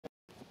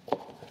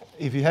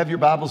If you have your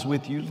Bibles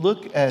with you,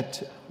 look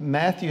at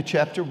Matthew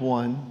chapter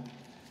 1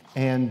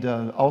 and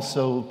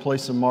also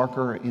place a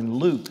marker in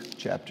Luke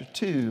chapter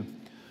 2.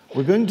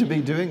 We're going to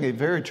be doing a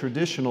very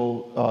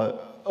traditional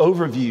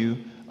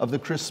overview of the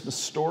Christmas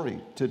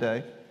story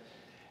today.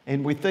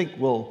 And we think,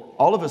 well,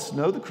 all of us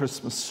know the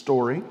Christmas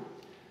story,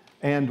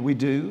 and we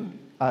do.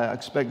 I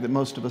expect that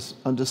most of us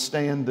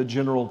understand the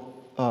general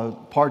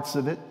parts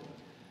of it.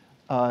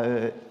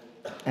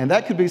 And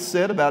that could be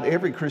said about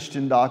every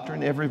Christian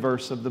doctrine, every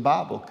verse of the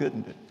Bible,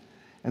 couldn't it?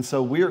 And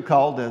so we are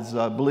called as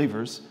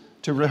believers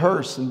to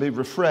rehearse and be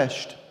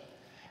refreshed.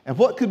 And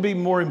what could be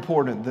more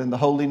important than the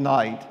holy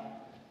night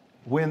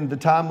when the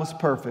time was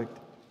perfect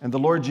and the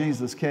Lord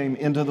Jesus came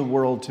into the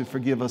world to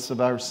forgive us of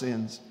our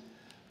sins?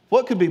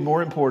 What could be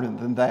more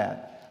important than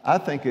that? I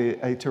think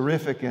a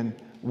terrific and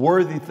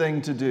worthy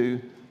thing to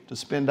do, to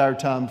spend our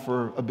time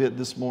for a bit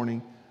this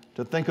morning,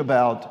 to think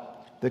about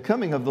the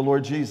coming of the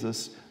Lord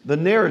Jesus, the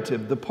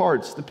narrative, the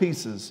parts, the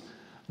pieces,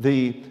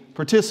 the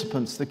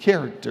participants, the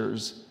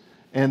characters,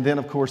 and then,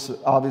 of course,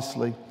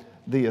 obviously,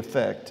 the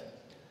effect.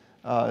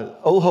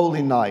 O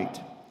Holy Night.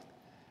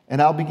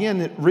 And I'll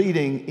begin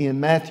reading in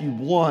Matthew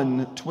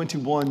 1,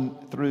 21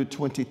 through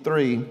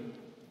 23.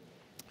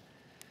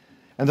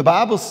 And the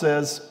Bible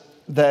says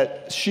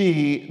that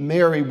she,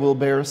 Mary, will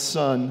bear a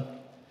son,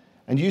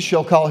 and you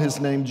shall call his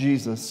name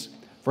Jesus,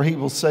 for he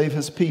will save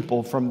his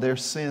people from their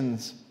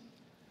sins.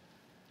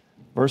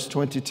 Verse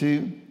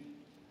 22,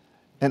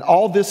 and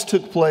all this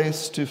took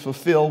place to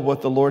fulfill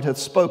what the Lord had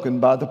spoken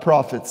by the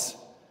prophets.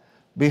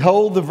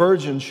 Behold, the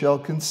virgin shall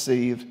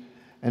conceive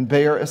and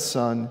bear a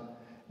son,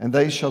 and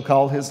they shall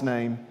call his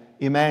name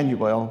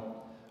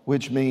Emmanuel,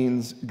 which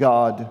means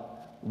God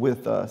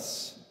with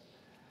us.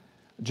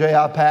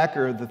 J.I.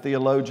 Packer, the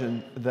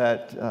theologian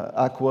that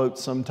I quote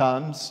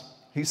sometimes,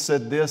 he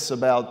said this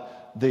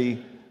about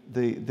the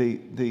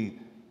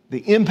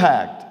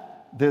impact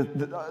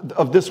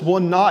of this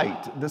one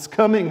night, this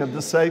coming of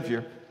the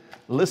Savior.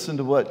 Listen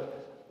to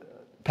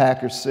what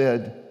Packer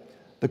said.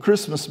 The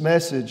Christmas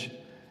message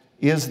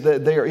is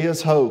that there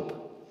is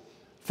hope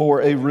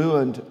for a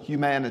ruined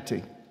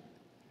humanity.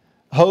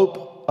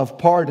 Hope of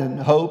pardon,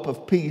 hope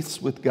of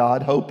peace with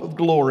God, hope of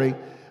glory,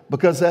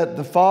 because at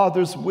the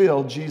Father's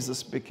will,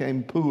 Jesus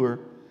became poor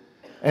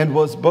and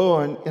was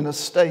born in a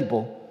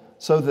stable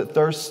so that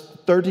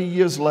 30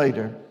 years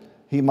later,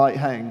 he might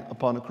hang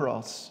upon a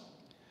cross.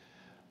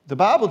 The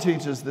Bible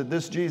teaches that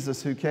this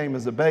Jesus who came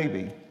as a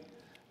baby,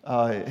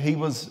 he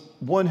was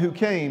one who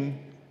came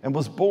and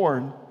was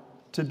born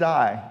to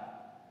die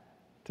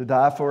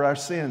for our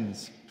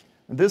sins.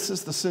 And this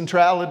is the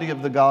centrality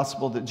of the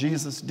gospel, that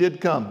Jesus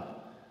did come,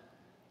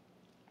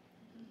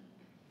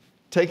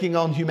 taking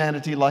on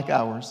humanity like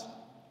ours,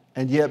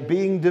 and yet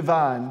being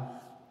divine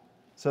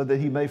so that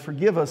he may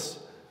forgive us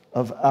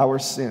of our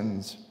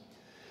sins.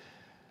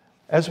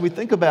 As we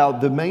think about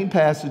the main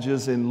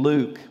passages in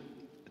Luke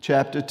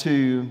chapter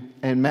 2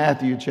 and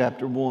Matthew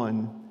chapter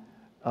 1,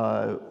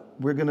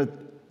 we're going to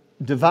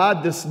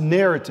divide this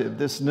narrative,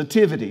 this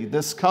nativity,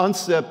 this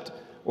concept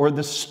or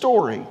the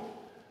story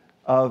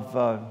of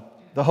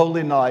the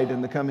Holy Night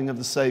and the coming of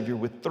the Savior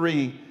with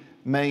three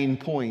main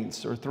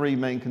points or three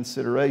main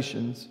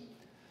considerations.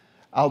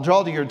 I'll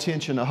draw to your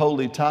attention a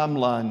holy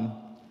timeline,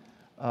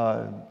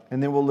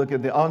 and then we'll look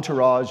at the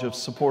entourage of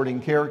supporting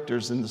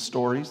characters in the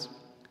stories,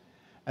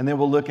 and then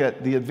we'll look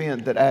at the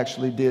event that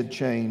actually did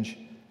change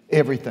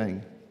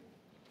everything.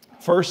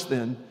 First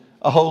then,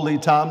 a holy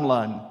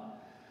timeline.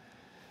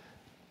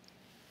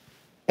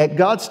 At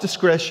God's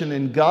discretion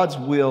and God's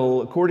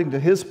will, according to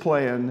his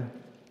plan,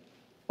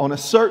 at a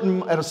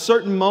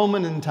certain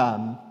moment in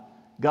time,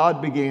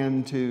 God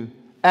began to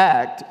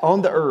act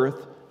on the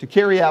earth to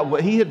carry out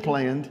what he had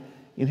planned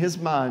in his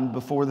mind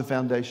before the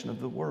foundation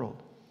of the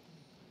world.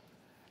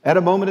 At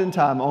a moment in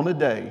time, on a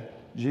day,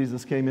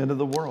 Jesus came into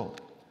the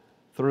world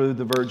through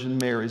the Virgin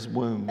Mary's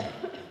womb.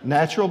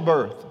 Natural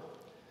birth.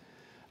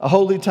 A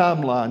holy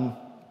timeline,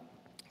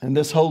 and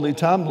this holy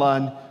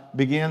timeline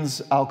begins,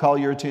 I'll call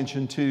your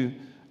attention to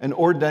an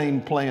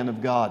ordained plan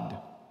of God.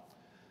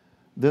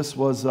 This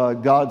was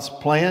God's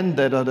plan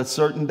that at a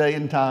certain day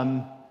and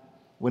time,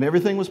 when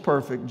everything was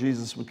perfect,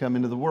 Jesus would come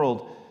into the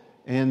world.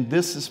 And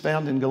this is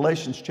found in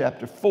Galatians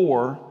chapter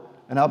 4,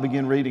 and I'll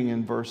begin reading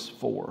in verse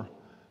 4.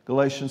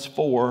 Galatians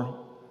 4,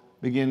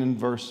 begin in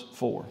verse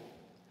 4.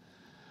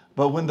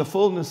 But when the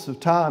fullness of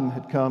time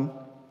had come,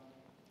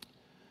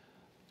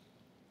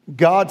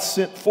 God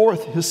sent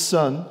forth his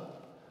Son,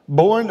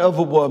 born of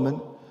a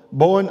woman,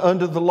 born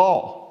under the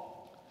law,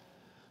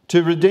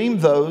 to redeem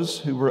those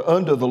who were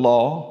under the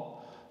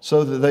law,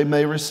 so that they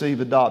may receive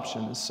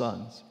adoption as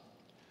sons.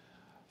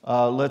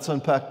 Let's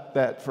unpack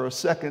that for a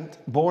second.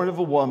 Born of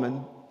a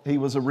woman, he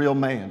was a real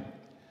man.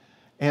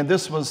 And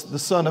this was the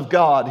Son of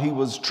God. He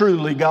was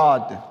truly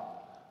God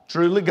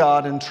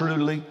and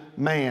truly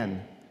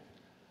man.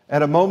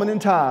 At a moment in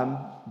time,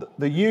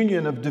 the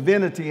union of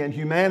divinity and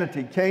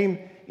humanity came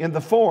in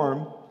the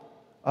form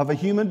of a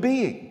human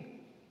being.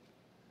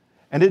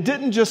 And it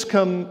didn't just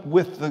come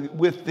with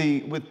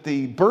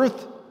the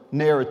birth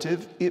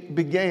narrative. It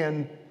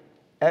began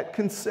at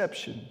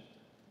conception,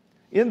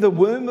 in the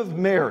womb of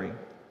Mary,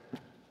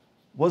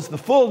 was the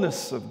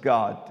fullness of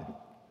God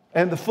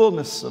and the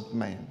fullness of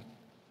man.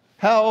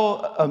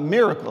 How a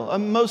miracle, a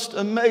most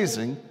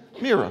amazing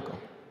miracle,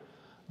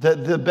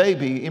 that the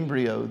baby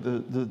embryo,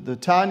 the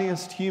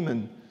tiniest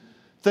human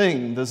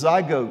thing, the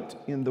zygote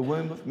in the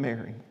womb of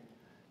Mary,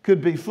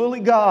 could be fully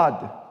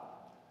God.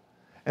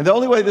 And the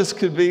only way this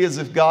could be is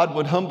if God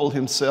would humble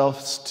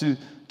himself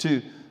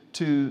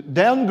to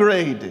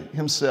downgrade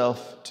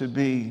himself, to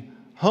be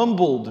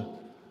humbled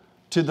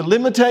to the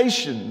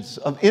limitations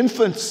of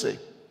infancy.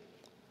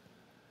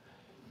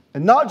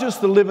 And not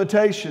just the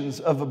limitations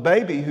of a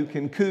baby who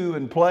can coo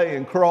and play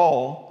and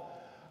crawl,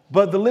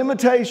 but the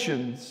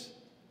limitations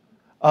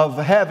of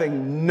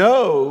having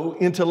no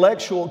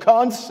intellectual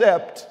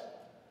concept.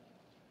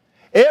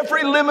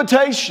 Every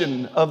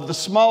limitation of the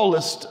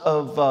smallest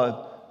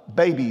of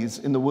babies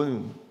in the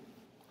womb.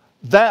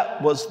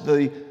 That was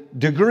the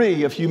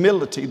degree of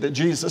humility that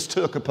Jesus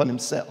took upon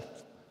himself.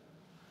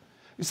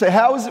 You say,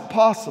 how is it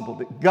possible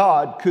that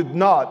God could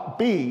not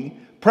be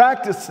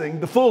practicing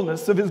the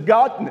fullness of his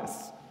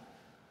godness?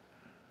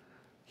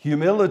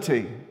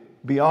 Humility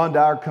beyond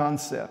our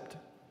concept,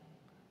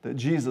 that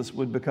Jesus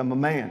would become a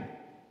man.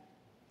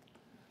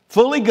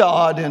 Fully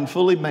God and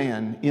fully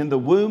man in the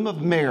womb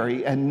of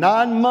Mary, and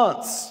 9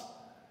 months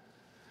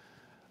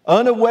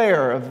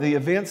unaware of the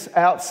events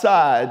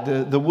outside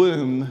the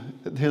womb,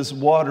 his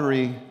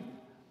watery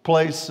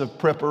place of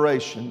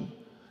preparation.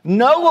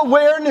 No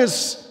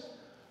awareness.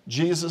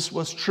 Jesus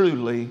was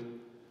truly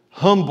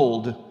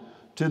humbled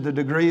to the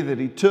degree that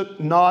he took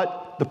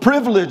not the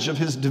privilege of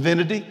his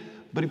divinity,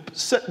 but he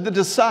set it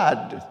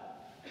aside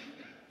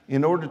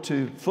in order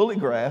to fully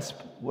grasp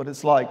what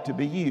it's like to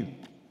be you.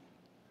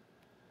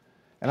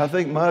 And I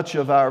think much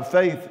of our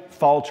faith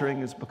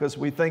faltering is because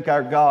we think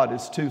our God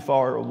is too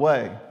far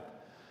away.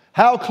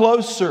 How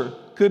closer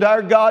could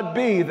our God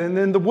be than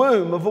in the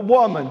womb of a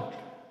woman,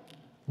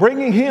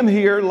 bringing him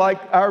here like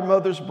our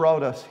mothers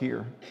brought us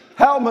here?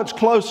 How much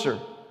closer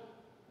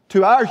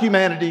to our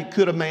humanity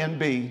could a man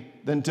be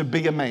than to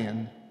be a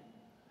man,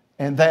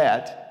 and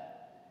that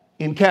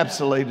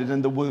encapsulated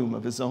in the womb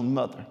of his own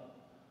mother?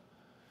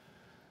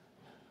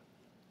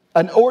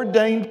 An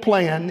ordained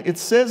plan. It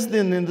says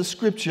then in the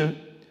scripture,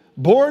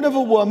 born of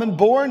a woman,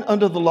 born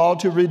under the law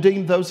to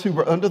redeem those who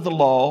were under the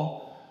law.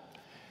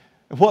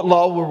 What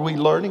law were we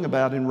learning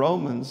about in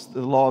Romans?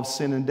 The law of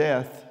sin and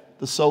death.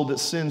 The soul that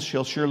sins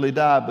shall surely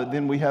die. But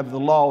then we have the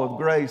law of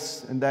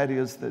grace, and that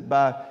is that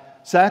by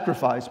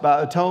sacrifice,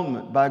 by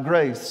atonement, by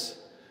grace,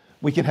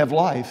 we can have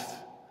life.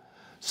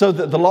 So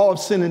that the law of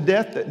sin and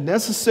death that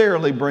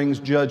necessarily brings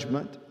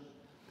judgment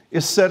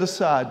is set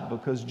aside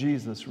because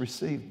Jesus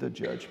received the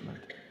judgment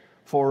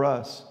for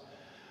us.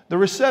 The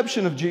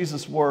reception of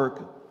Jesus'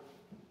 work,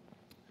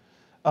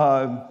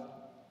 the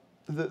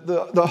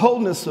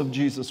wholeness of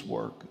Jesus'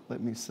 work,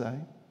 let me say,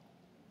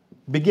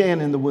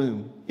 began in the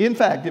womb. In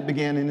fact, it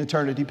began in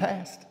eternity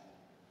past.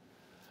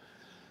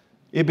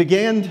 It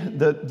began,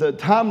 the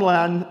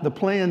timeline, the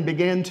plan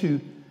began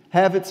to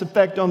have its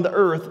effect on the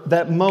earth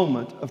that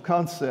moment of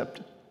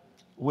concept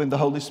when the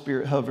Holy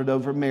Spirit hovered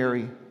over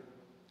Mary,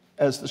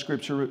 as the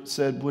scripture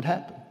said would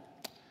happen.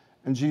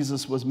 And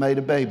Jesus was made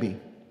a baby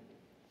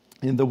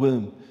in the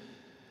womb.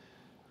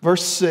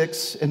 Verse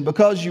 6, and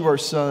because you are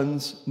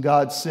sons,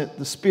 God sent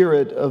the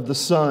Spirit of the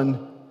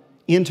Son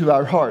into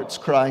our hearts,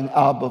 crying,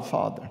 Abba,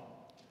 Father.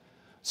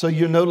 So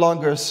you're no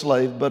longer a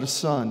slave, but a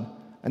son.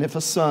 And if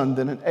a son,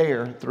 then an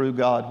heir through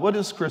God. What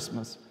is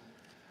Christmas?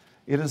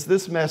 It is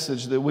this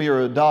message that we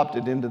are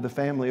adopted into the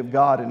family of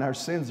God and our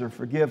sins are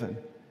forgiven.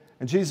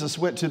 And Jesus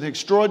went to the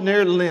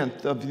extraordinary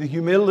length of the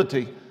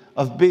humility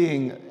of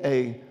being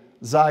a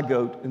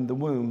zygote in the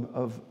womb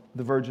of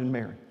the Virgin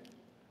Mary.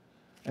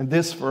 And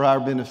this for our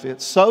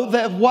benefit. So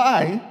that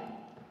why?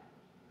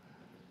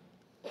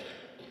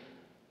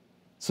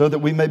 So that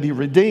we may be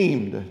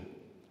redeemed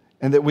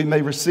and that we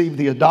may receive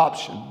the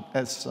adoption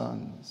as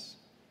sons.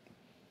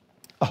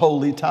 A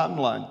holy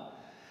timeline.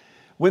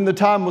 When the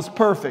time was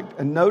perfect,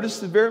 and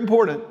notice it's very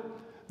important,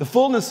 the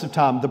fullness of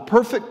time, the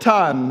perfect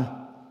time,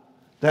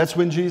 that's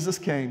when Jesus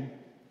came.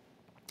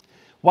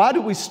 Why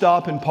do we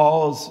stop and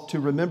pause to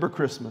remember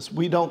Christmas?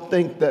 We don't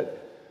think that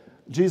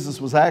Jesus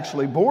was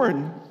actually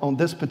born on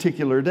this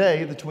particular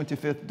day, the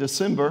 25th of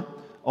December,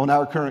 on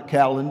our current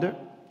calendar.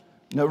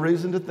 No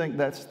reason to think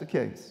that's the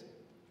case.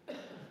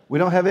 We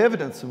don't have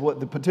evidence of what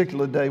the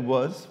particular day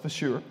was, for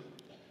sure.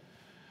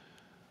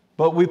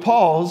 But we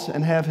pause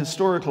and have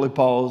historically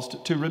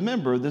paused to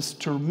remember this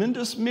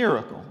tremendous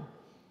miracle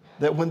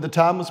that when the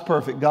time was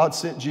perfect, God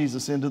sent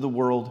Jesus into the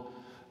world,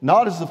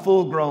 not as a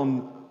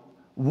full-grown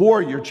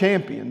warrior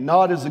champion,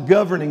 not as a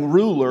governing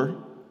ruler,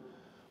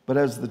 but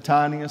as the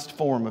tiniest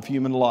form of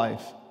human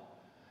life.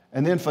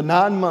 And then for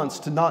 9 months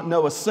to not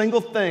know a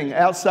single thing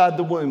outside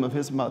the womb of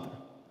his mother.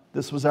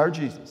 This was our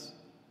Jesus.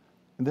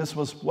 And this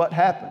was what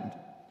happened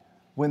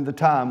when the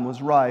time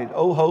was right.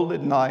 Oh, holy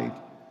night.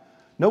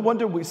 No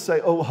wonder we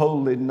say, oh,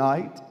 holy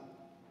night.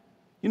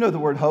 You know the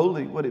word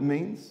holy, what it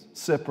means?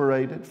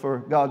 Separated for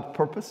God's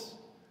purpose.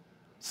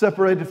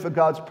 separated for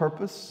God's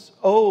purpose.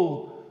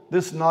 Oh,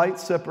 this night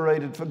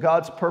separated for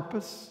God's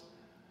purpose,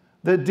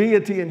 that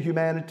deity and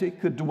humanity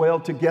could dwell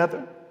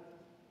together.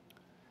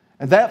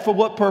 And that for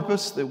what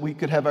purpose? That we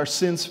could have our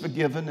sins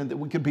forgiven and that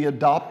we could be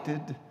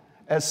adopted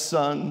as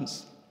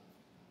sons.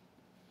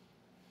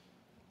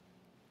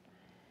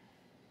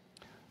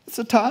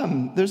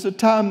 There's a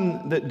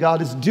time that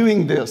God is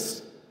doing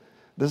this.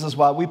 This is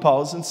why we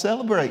pause and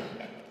celebrate.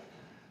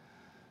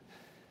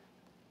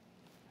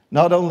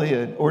 Not only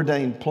an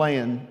ordained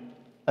plan,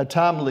 a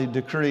timely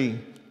decree.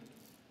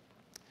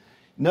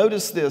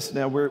 Notice this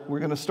now, we're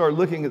going to start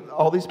looking at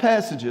all these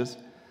passages,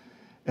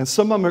 and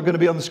some of them are going to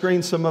be on the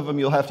screen, some of them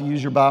you'll have to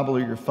use your Bible or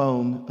your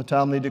phone, a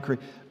timely decree.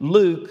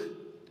 Luke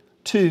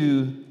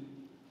 2,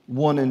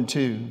 1 and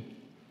 2.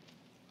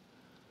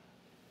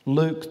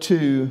 Luke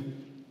 2,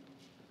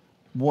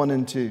 1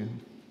 and 2.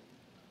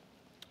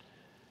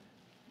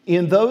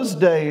 In those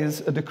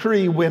days, a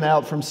decree went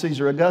out from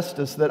Caesar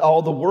Augustus that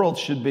all the world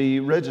should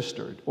be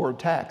registered or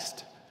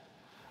taxed.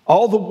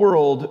 All the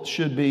world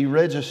should be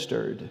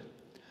registered.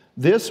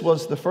 This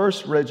was the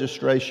first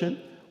registration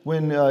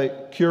when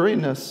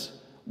Quirinius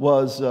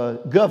was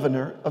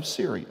governor of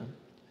Syria.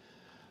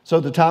 So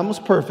the time was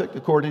perfect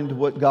according to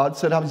what God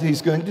said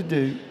he's going to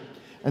do.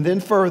 And then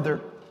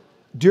further,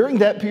 during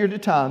that period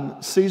of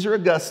time, Caesar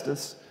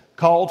Augustus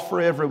called for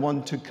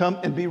everyone to come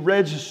and be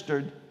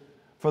registered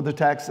for the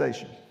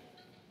taxation.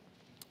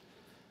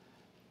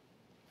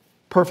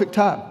 Perfect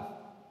time.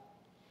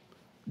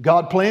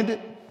 God planned it.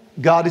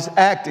 God is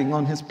acting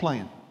on his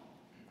plan.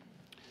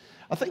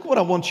 I think what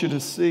I want you to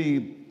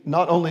see,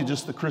 not only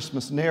just the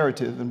Christmas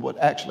narrative and what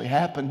actually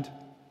happened,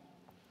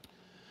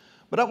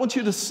 but I want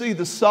you to see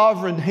the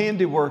sovereign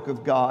handiwork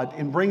of God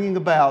in bringing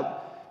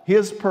about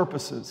his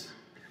purposes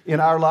in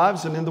our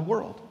lives and in the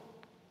world.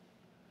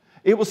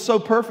 It was so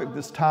perfect,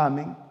 this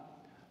timing,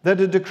 that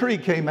a decree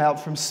came out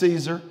from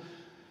Caesar.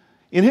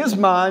 In his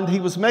mind, he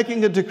was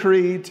making a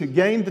decree to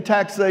gain the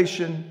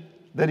taxation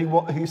that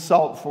he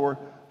sought for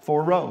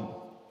Rome.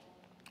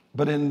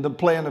 But in the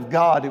plan of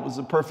God, it was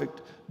a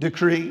perfect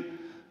decree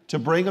to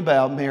bring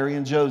about Mary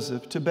and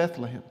Joseph to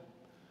Bethlehem.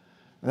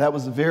 That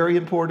was a very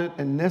important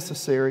and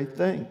necessary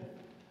thing.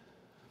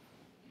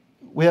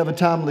 We have a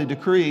timely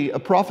decree, a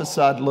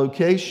prophesied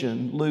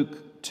location.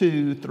 Luke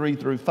 2, 3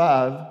 through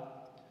 5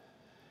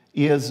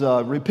 is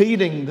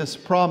repeating this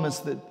promise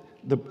that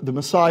the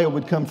Messiah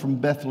would come from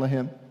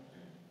Bethlehem.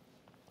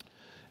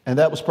 And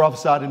that was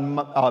prophesied in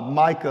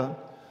Micah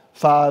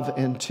 5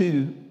 and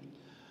 2,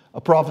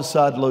 a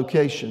prophesied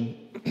location.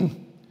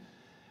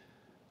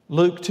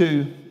 Luke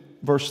 2,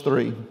 verse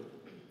 3.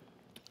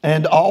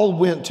 And all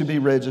went to be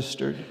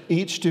registered,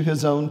 each to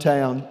his own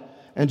town.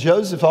 And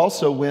Joseph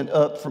also went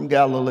up from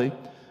Galilee,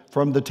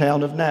 from the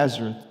town of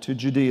Nazareth to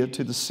Judea,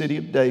 to the city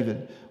of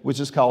David, which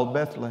is called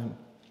Bethlehem,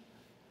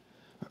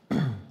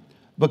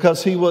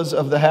 because he was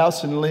of the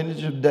house and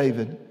lineage of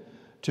David,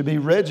 to be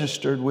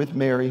registered with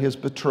Mary, his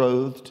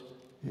betrothed,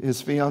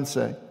 his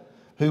fiancée,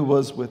 who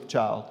was with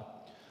child.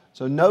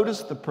 So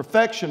notice the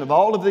perfection of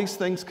all of these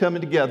things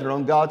coming together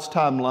on God's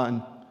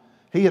timeline.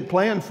 He had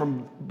planned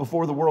from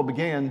before the world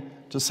began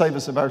to save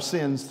us of our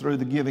sins through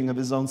the giving of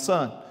his own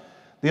Son.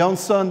 The own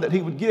Son that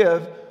he would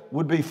give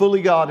would be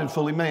fully God and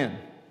fully man.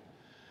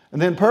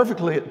 And then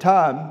perfectly at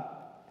time,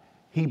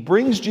 he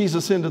brings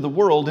Jesus into the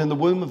world in the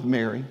womb of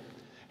Mary.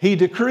 He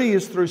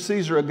decrees through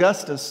Caesar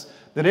Augustus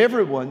that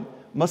everyone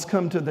must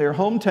come to their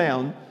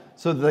hometown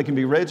so that they can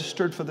be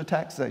registered for the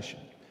taxation.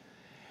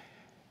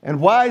 And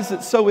why is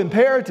it so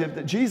imperative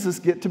that Jesus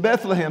get to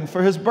Bethlehem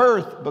for his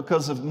birth?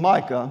 Because of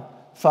Micah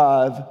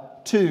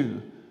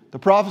 5:2, the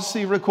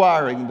prophecy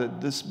requiring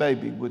that this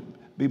baby would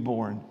be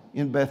born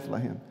in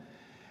Bethlehem.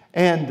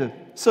 And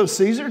so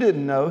Caesar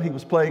didn't know he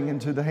was playing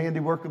into the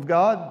handiwork of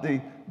God,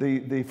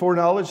 the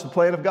foreknowledge, the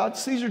plan of God.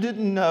 Caesar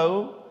didn't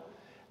know.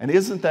 And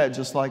isn't that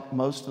just like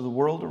most of the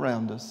world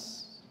around us?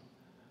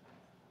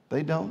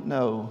 They don't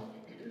know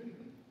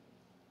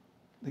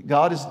that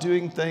God is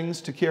doing things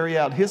to carry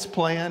out his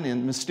plan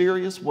in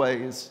mysterious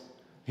ways,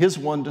 his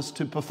wonders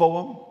to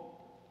perform.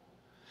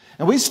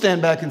 And we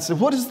stand back and say,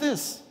 what is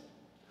this?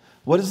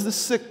 What is this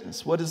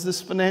sickness? What is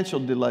this financial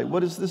delay?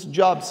 What is this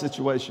job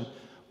situation?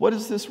 What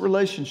is this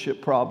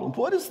relationship problem?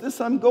 What is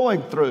this I'm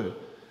going through?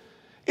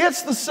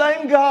 It's the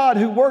same God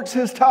who works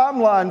his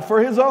timeline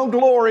for his own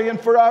glory and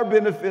for our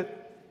benefit.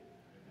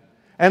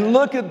 And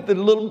look at the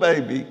little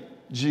baby,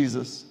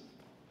 Jesus.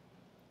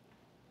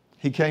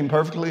 He came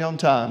perfectly on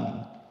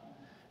time.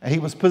 And he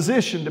was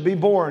positioned to be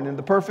born in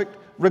the perfect,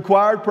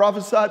 required,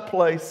 prophesied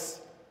place,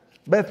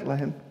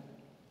 Bethlehem.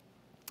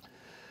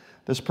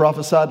 This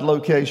prophesied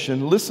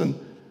location. Listen,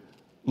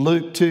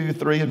 Luke 2,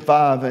 3, and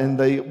 5. And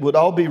they would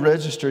all be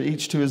registered,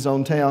 each to his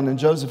own town. And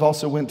Joseph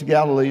also went to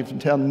Galilee from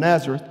the town of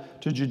Nazareth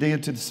to Judea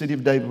to the city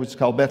of David, which is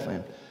called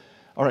Bethlehem.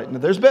 All right, now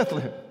there's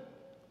Bethlehem.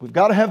 We've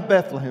got to have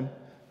Bethlehem,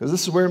 because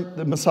this is where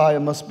the Messiah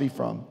must be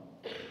from.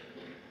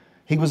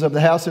 He was of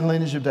the house and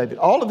lineage of David.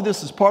 All of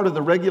this is part of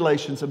the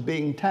regulations of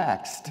being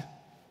taxed. Do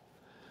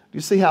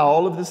you see how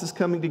all of this is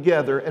coming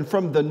together? And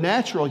from the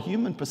natural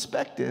human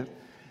perspective,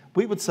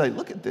 we would say,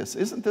 look at this.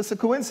 Isn't this a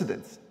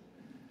coincidence?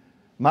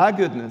 My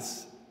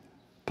goodness.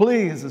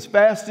 Please, as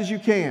fast as you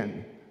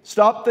can,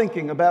 stop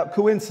thinking about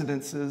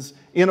coincidences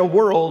in a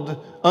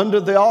world under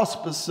the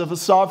auspice of a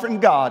sovereign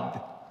God.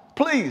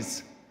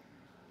 Please,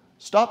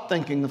 stop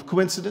thinking of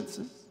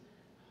coincidences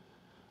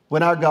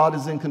when our God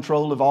is in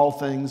control of all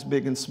things,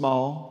 big and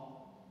small.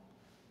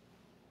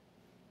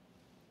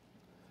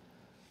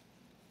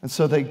 And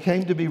so they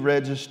came to be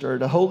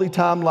registered. A holy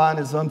timeline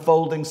is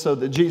unfolding so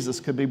that Jesus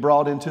could be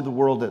brought into the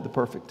world at the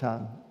perfect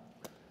time.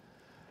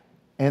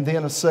 And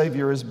then a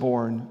Savior is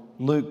born.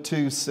 Luke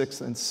 2,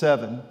 6, and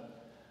 7.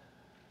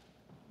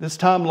 This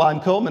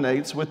timeline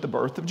culminates with the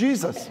birth of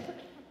Jesus.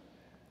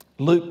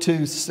 Luke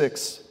 2,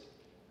 6.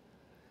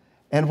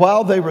 And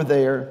while they were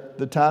there,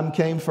 the time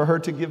came for her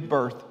to give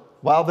birth.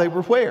 While they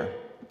were where?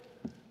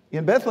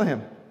 In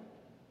Bethlehem.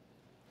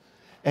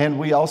 And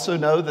we also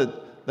know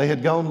that they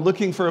had gone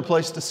looking for a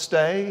place to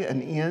stay,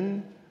 an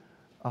inn,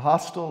 a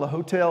hostel, a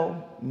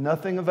hotel,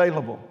 nothing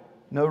available.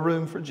 No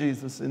room for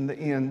Jesus in the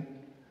inn.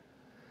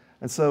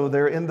 And so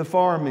they're in the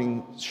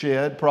farming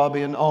shed,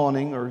 probably an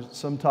awning or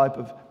some type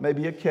of,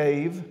 maybe a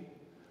cave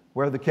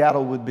where the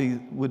cattle would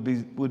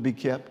be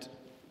kept.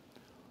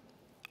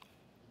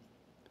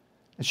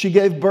 And she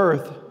gave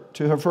birth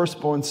to her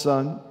firstborn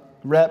son,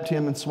 wrapped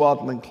him in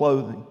swaddling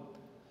clothing.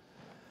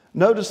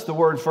 Notice the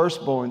word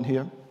firstborn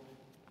here.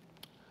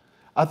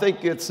 I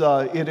think it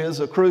is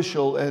a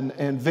crucial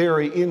and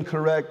very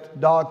incorrect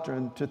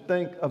doctrine to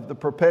think of the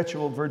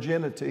perpetual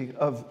virginity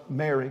of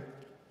Mary.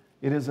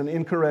 It is an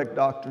incorrect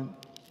doctrine.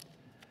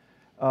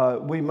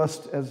 We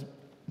must, as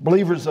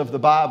believers of the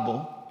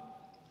Bible,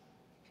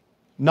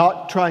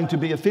 not trying to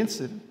be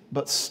offensive,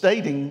 but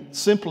stating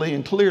simply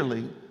and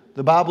clearly,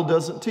 the Bible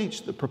doesn't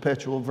teach the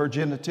perpetual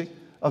virginity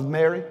of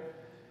Mary,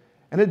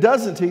 and it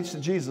doesn't teach that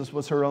Jesus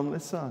was her only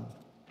son.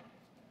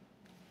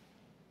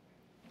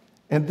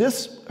 And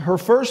this, her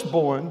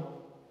firstborn,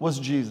 was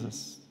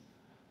Jesus.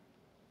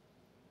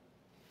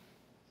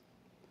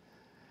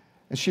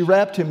 And she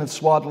wrapped him in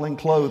swaddling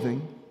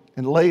clothing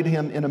and laid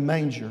him in a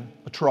manger,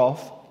 a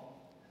trough,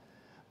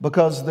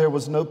 because there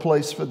was no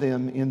place for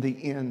them in the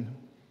inn.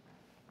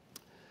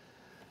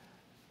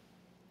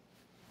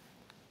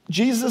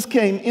 Jesus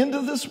came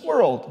into this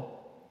world,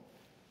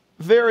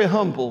 very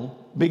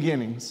humble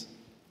beginnings.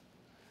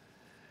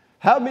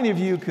 How many of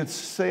you could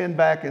stand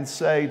back and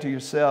say to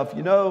yourself,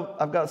 you know,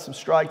 I've got some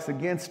strikes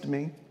against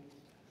me,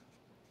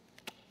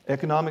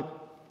 economic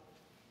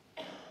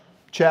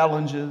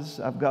challenges,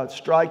 I've got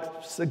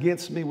strikes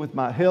against me with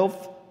my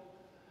health,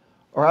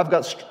 or I've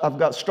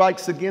got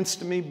strikes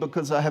against me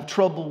because I have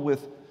trouble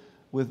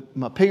with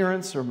my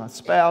parents or my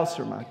spouse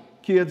or my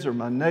kids or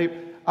my neighbor.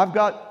 I've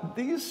got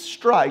these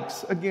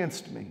strikes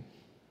against me.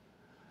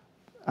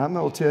 I'm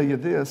going to tell you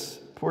this,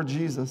 poor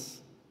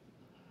Jesus,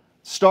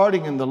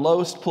 starting in the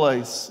lowest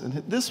place, and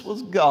this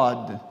was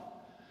God.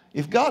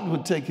 If God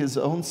would take his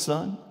own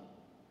son,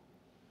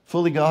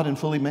 fully God and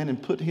fully man,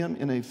 and put him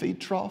in a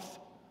feed trough,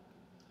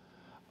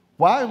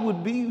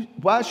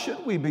 why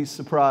should we be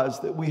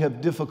surprised that we have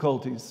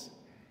difficulties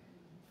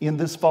in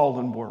this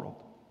fallen world?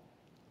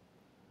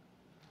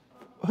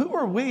 Who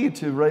are we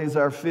to raise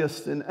our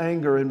fists in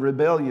anger and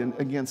rebellion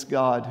against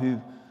God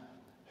who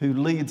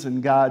leads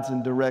and guides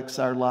and directs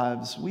our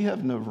lives? We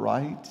have no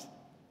right.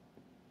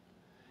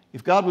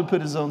 If God would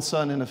put his own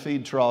son in a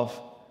feed trough,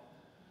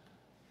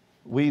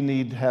 we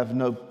need have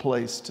no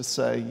place to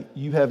say,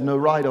 you have no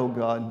right, oh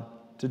God,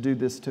 to do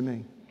this to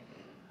me.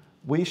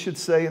 We should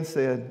say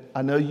instead,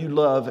 I know you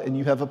love and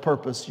you have a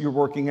purpose. You're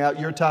working out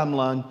your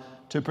timeline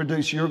to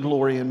produce your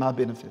glory and my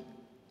benefit.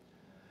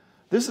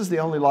 This is the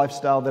only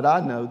lifestyle that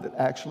I know that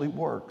actually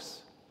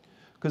works.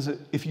 Because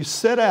if you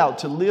set out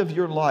to live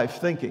your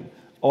life thinking,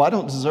 oh, I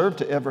don't deserve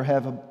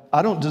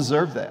I don't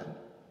deserve that.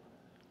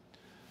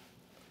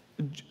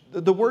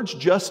 The words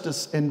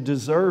justice and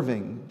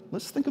deserving,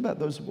 let's think about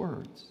those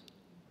words.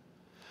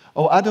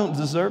 Oh, I don't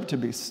deserve to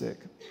be sick.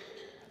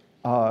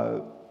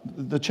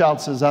 The child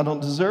says, I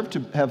don't deserve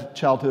to have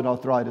childhood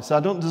arthritis. I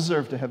don't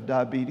deserve to have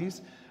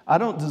diabetes. I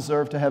don't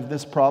deserve to have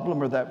this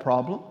problem or that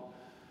problem.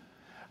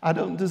 I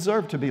don't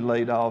deserve to be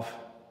laid off.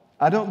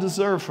 I don't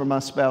deserve for my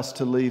spouse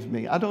to leave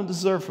me. I don't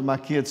deserve for my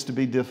kids to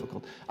be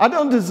difficult. I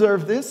don't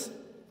deserve this.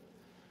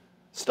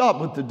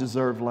 Stop with the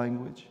deserve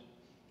language.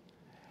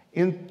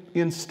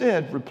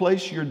 Instead,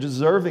 replace your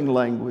deserving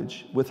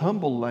language with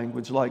humble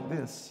language like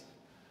this.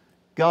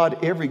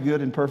 God, every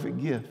good and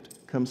perfect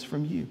gift comes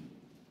from you.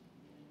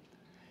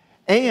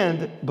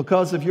 And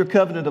because of your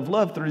covenant of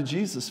love through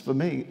Jesus for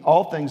me,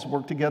 all things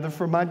work together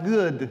for my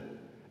good,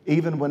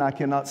 even when I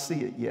cannot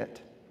see it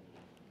yet.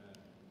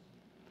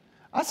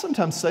 I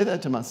sometimes say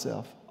that to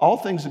myself. All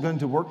things are going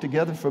to work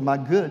together for my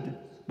good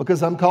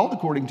because I'm called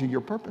according to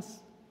your purpose,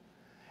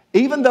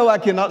 even though I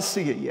cannot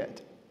see it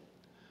yet.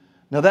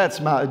 Now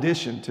that's my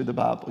addition to the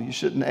Bible. You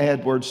shouldn't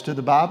add words to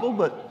the Bible,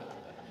 but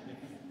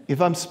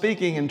if I'm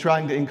speaking and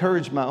trying to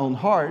encourage my own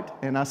heart,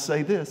 and I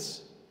say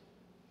this,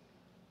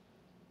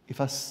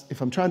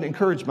 if I'm trying to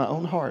encourage my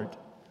own heart,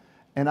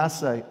 and I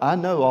say, I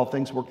know all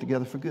things work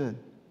together for good,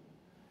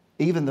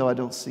 even though I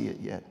don't see it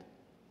yet.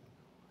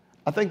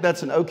 I think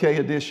that's an okay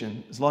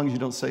addition, as long as you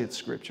don't say it's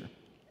Scripture.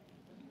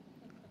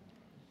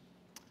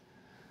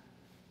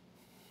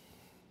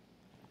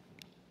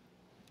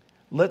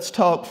 Let's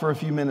talk for a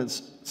few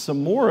minutes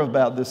some more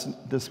about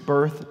this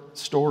birth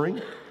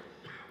story,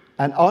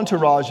 an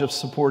entourage of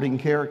supporting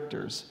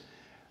characters.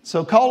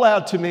 So call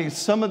out to me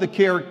some of the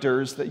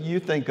characters that you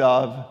think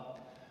of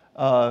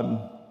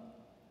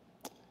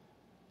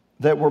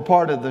that were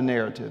part of the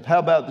narrative. How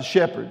about the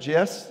shepherds?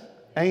 Yes?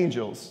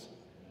 Angels,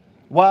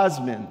 wise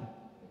men,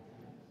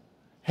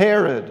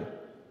 Herod,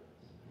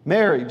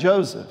 Mary,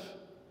 Joseph,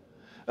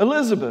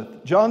 Elizabeth,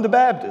 John the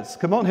Baptist.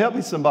 Come on, help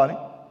me somebody.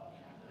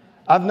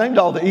 I've named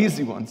all the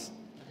easy ones.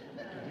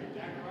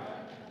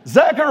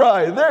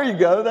 Zechariah, there you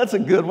go. That's a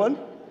good one.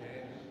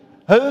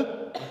 Who?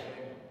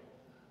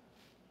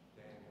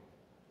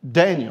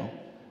 Daniel.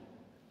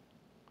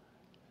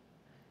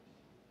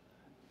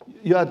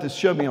 You have to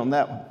show me on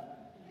that one.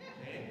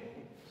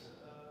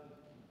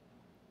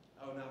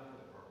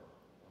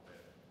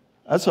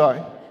 That's all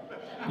right.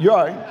 You're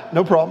all right.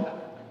 No problem.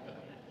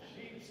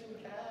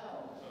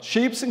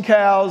 Sheeps and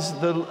cows.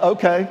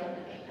 Okay.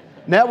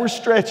 Now we're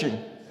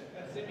stretching.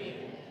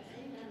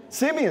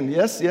 Simeon.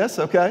 Yes,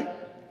 okay.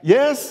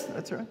 Yes,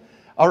 that's right.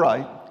 All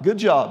right. Good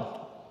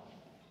job.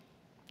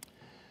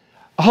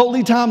 A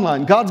holy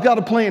timeline. God's got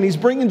a plan. He's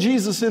bringing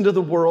Jesus into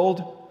the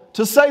world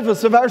to save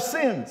us of our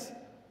sins.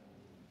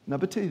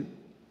 Number 2,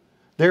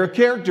 there are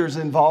characters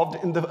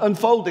involved in the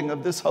unfolding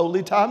of this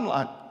holy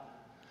timeline.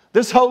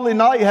 This holy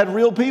night had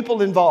real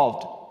people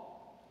involved.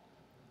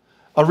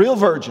 A real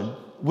virgin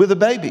with a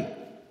baby.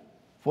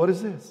 What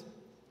is this?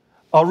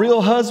 A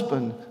real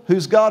husband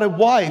who's got a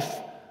wife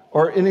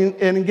or an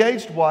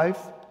engaged wife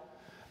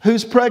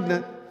who's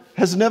pregnant,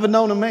 has never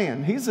known a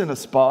man. He's in a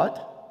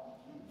spot.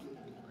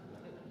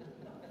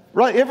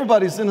 Right,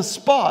 everybody's in a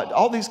spot.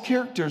 All these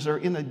characters are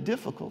in a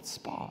difficult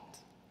spot.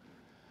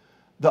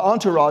 The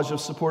entourage of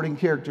supporting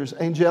characters,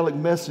 angelic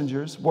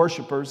messengers,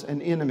 worshipers,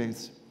 and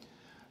enemies.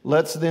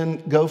 Let's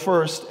then go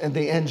first and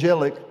the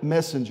angelic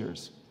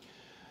messengers.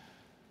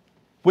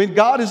 When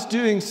God is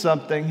doing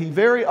something, He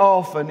very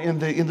often in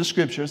the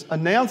Scriptures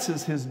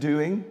announces His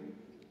doing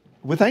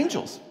with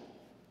angels.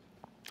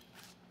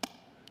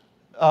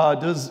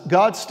 Does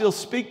God still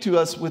speak to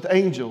us with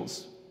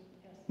angels?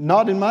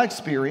 Not in my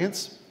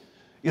experience.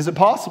 Is it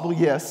possible?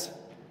 Yes.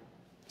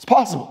 It's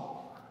possible.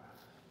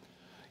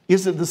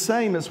 Is it the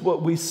same as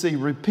what we see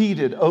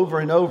repeated over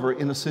and over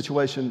in a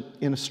situation,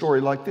 in a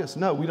story like this?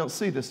 No, we don't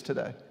see this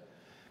today.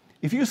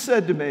 If you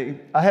said to me,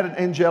 I had an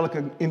angelic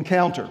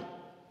encounter,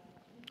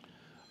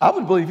 I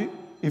would believe you.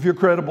 If you're a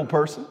credible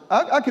person,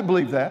 I could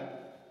believe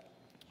that.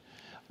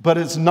 But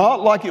it's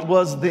not like it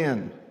was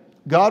then.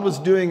 God was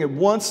doing a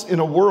once in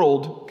a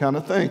world kind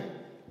of thing.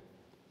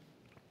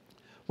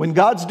 When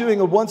God's doing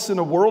a once in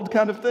a world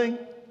kind of thing,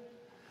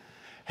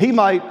 He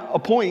might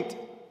appoint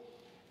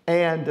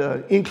and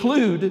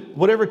include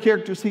whatever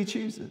characters He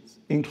chooses,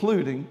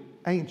 including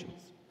angels.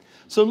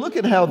 So look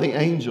at how the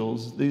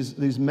angels,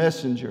 these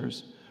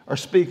messengers, are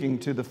speaking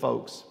to the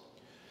folks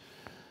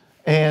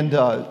and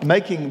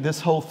making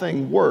this whole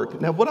thing work.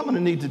 Now, what I'm going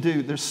to need to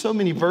do, there's so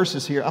many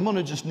verses here, I'm going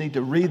to just need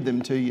to read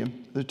them to you.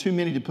 There are too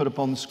many to put up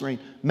on the screen.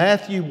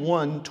 Matthew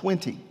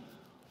 1:20.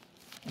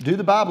 Do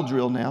the Bible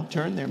drill now.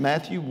 Turn there.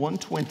 Matthew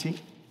 1:20.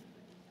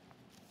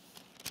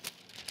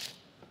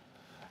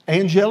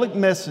 Angelic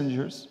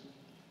messengers.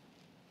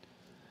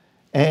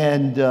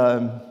 And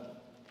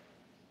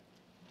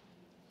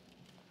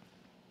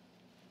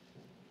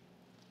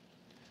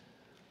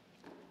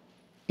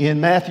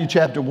in Matthew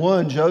chapter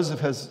 1, Joseph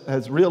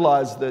has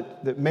realized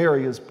that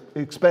Mary is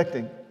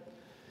expecting.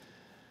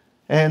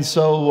 And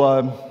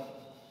so,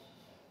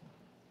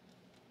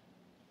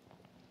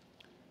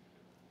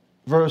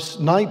 verse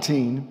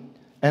 19,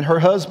 and her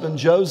husband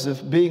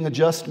Joseph, being a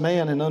just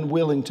man and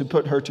unwilling to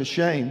put her to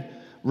shame,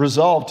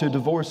 resolved to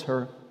divorce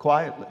her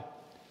quietly.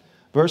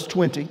 Verse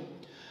 20,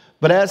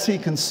 but as he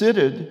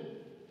considered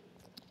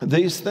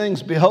these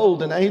things,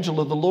 behold, an angel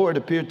of the Lord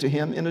appeared to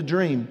him in a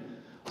dream,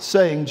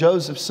 saying,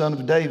 Joseph, son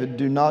of David,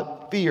 do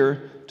not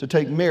fear to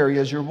take Mary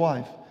as your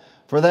wife,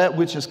 for that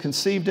which is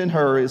conceived in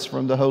her is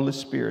from the Holy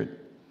Spirit.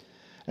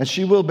 And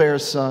she will bear a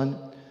son,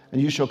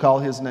 and you shall call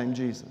his name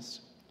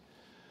Jesus.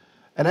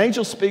 An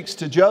angel speaks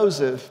to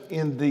Joseph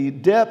in the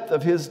depth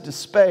of his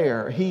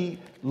despair. He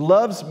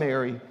loves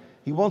Mary.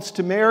 He wants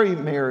to marry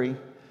Mary,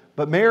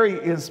 but Mary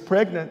is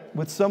pregnant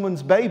with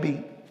someone's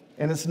baby,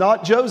 and it's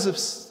not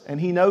Joseph's, and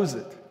he knows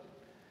it.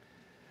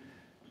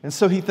 And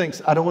so he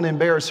thinks, I don't want to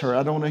embarrass her.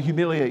 I don't want to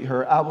humiliate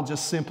her. I will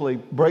just simply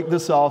break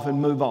this off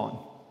and move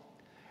on.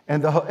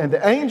 And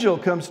the angel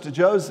comes to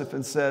Joseph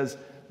and says,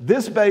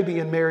 this baby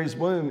in Mary's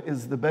womb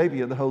is the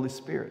baby of the Holy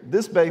Spirit.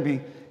 This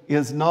baby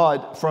is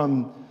not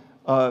from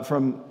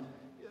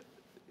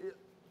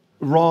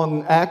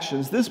wrong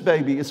actions. This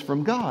baby is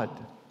from God.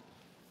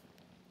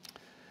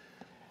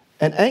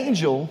 An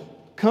angel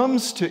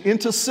comes to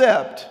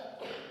intercept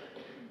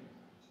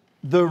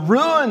the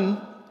ruin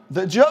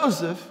that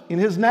Joseph, in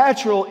his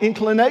natural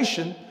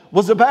inclination,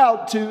 was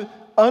about to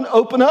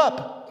open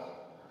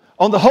up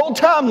on the whole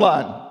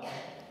timeline.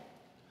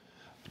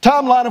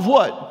 Timeline of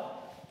what?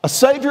 A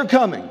Savior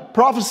coming,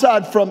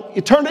 prophesied from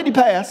eternity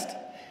past,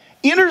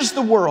 enters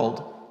the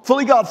world,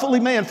 fully God, fully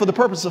man, for the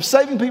purpose of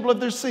saving people of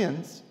their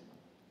sins.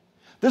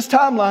 This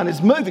timeline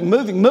is moving,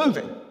 moving,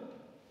 moving.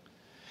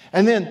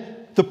 And then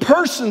the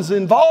persons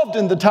involved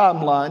in the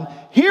timeline,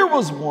 here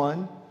was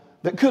one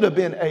that could have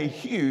been a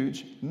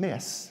huge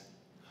mess.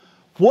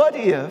 What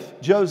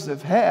if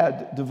Joseph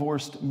had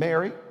divorced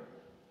Mary?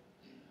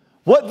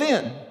 What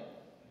then?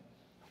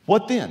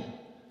 What then?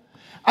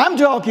 I'm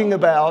talking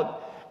about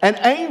an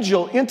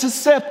angel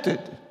intercepted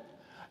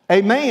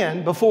a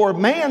man before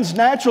man's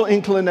natural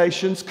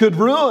inclinations could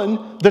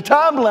ruin the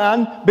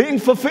timeline being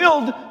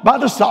fulfilled by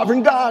the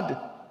sovereign God.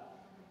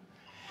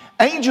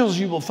 Angels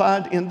you will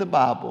find in the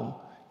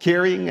Bible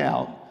carrying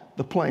out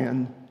the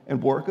plan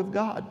and work of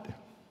God.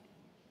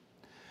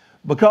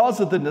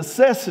 Because of the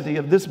necessity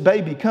of this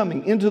baby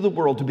coming into the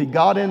world to be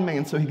God and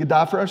man so he could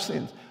die for our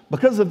sins,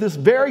 because of this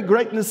very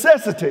great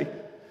necessity,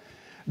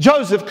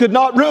 Joseph could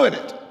not ruin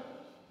it.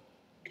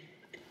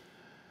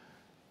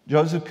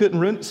 Joseph couldn't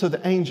ruin it, so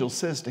the angel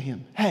says to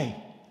him, hey,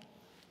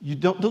 you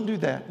don't do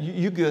that.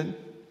 You good.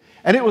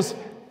 And it was,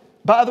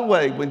 by the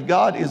way, when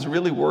God is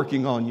really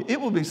working on you,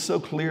 it will be so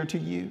clear to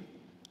you.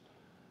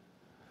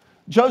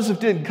 Joseph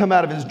didn't come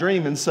out of his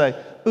dream and say,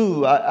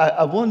 ooh,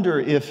 I wonder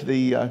if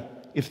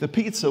the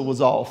pizza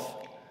was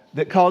off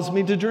that caused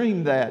me to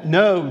dream that.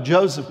 No,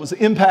 Joseph was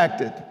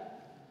impacted.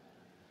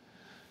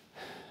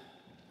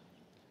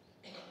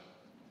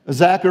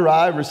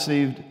 Zechariah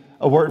received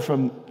a word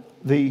from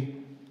the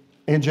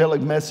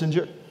angelic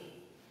messenger.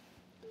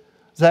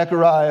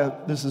 Zechariah,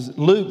 this is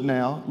Luke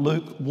now,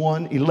 Luke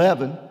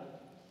 1:11.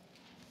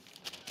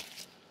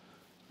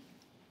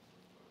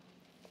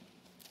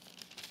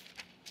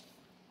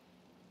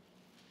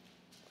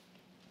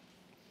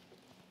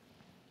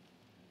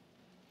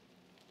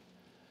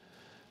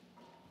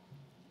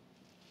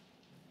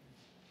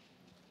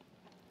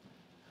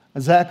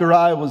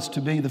 Zechariah was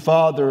to be the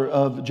father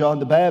of John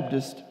the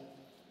Baptist.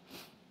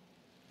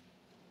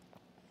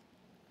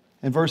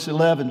 In verse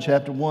 11,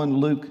 chapter 1,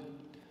 Luke,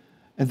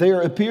 and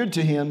there appeared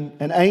to him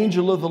an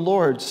angel of the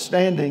Lord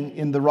standing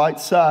in the right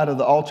side of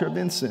the altar of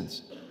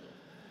incense.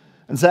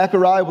 And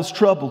Zechariah was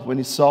troubled when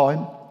he saw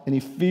him,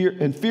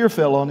 and fear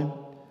fell on him.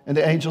 And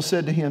the angel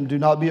said to him, do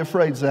not be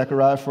afraid,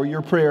 Zechariah, for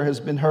your prayer has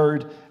been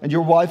heard, and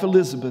your wife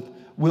Elizabeth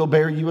will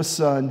bear you a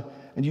son,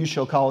 and you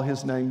shall call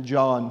his name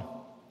John.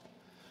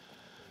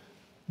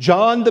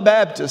 John the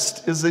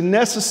Baptist is a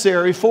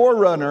necessary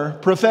forerunner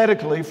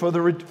prophetically for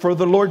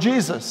the Lord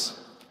Jesus.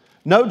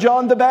 No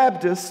John the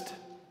Baptist,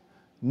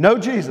 no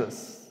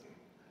Jesus.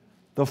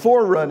 The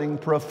forerunning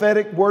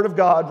prophetic word of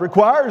God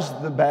requires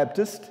the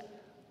Baptist,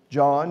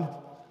 John,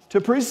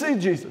 to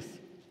precede Jesus.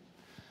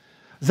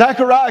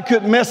 Zechariah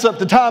couldn't mess up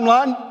the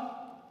timeline.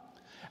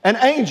 An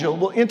angel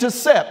will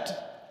intercept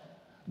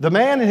the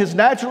man in his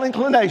natural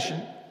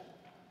inclination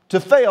to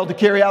fail to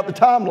carry out the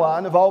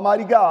timeline of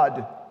Almighty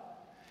God.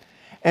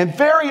 And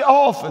very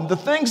often, the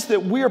things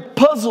that we're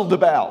puzzled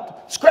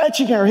about,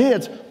 scratching our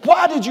heads,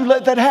 why did you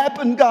let that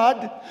happen,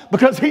 God?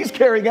 Because he's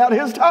carrying out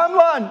his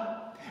timeline,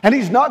 and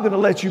he's not going to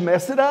let you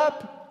mess it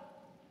up.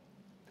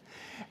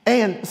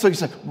 And so you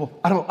say, well,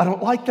 I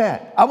don't like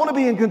that. I want to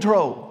be in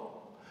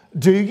control.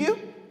 Do you?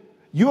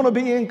 You want to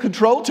be in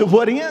control to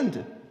what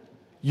end?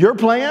 Your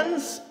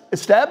plans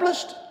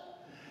established?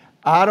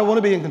 I don't want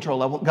to be in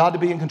control. I want God to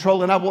be in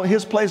control, and I want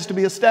his plans to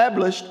be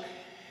established.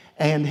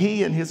 And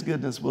he and his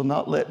goodness will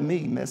not let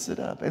me mess it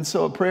up. And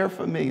so a prayer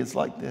for me is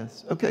like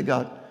this. Okay,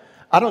 God,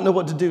 I don't know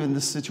what to do in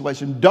this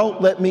situation.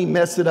 Don't let me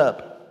mess it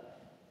up.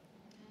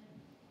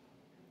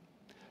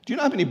 Do you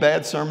know how many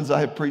bad sermons I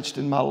have preached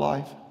in my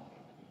life?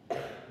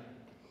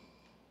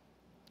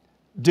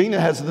 Dina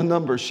has the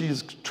numbers.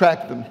 She's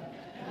tracked them.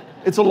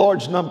 It's a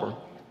large number.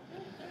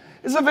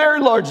 It's a very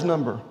large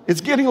number.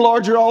 It's getting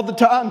larger all the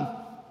time.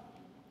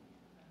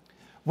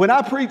 When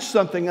I preach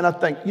something and I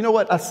think, you know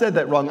what, I said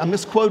that wrong. I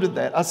misquoted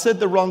that. I said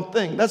the wrong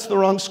thing. That's the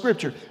wrong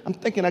scripture. I'm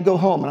thinking, I go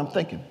home and I'm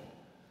thinking,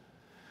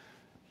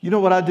 you know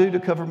what I do to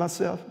cover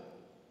myself?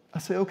 I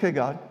say, okay,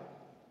 God,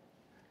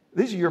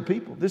 these are your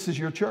people. This is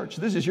your church.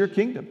 This is your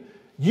kingdom.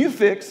 You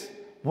fix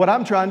what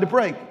I'm trying to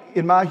break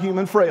in my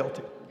human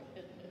frailty.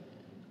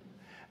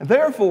 And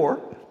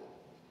therefore,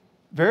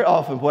 very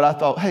often what I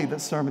thought, hey,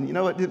 this sermon, you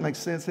know what, didn't make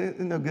sense. It's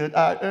no good.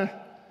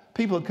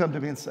 People would come to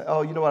me and say,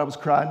 oh, you know what, I was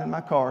crying in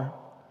my car,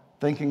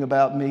 thinking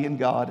about me and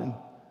God. And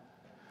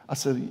I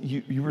said,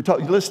 you were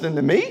you listening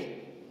to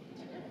me?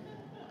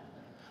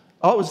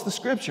 Oh, it's the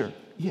scripture.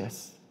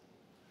 Yes.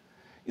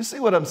 You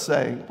see what I'm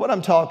saying? What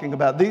I'm talking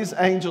about. These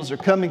angels are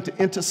coming to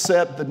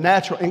intercept the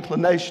natural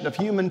inclination of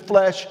human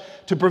flesh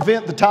to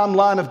prevent the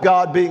timeline of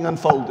God being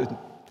unfolded.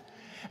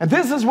 And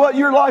this is what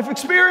your life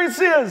experience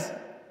is.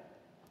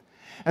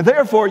 And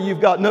therefore, you've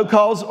got no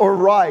cause or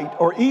right,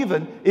 or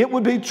even it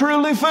would be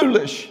truly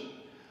foolish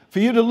for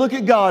you to look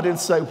at God and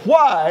say,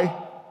 why?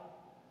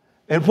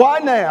 And why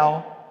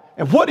now?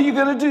 And what are you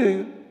going to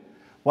do?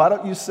 Why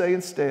don't you say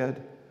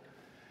instead,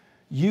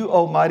 you,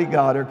 Almighty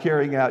God, are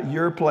carrying out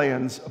your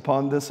plans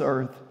upon this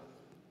earth.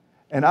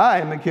 And I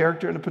am a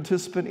character and a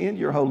participant in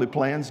your holy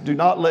plans. Do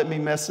not let me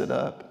mess it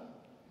up.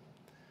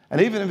 And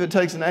even if it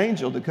takes an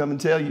angel to come and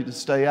tell you to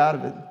stay out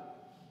of it,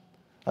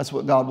 that's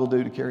what God will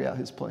do to carry out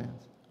his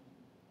plans.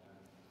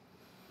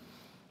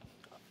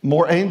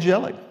 More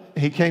angelic.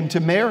 He came to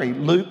Mary,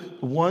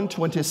 Luke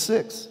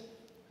 1:26.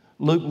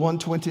 Luke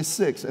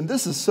 1:26. And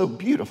this is so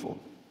beautiful.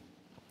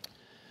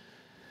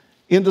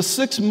 In the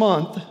 6th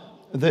month,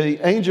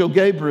 the angel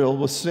Gabriel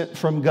was sent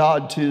from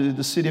God to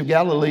the city of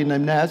Galilee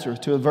named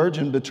Nazareth to a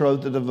virgin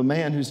betrothed of a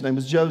man whose name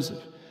was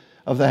Joseph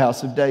of the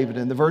house of David.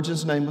 And the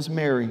virgin's name was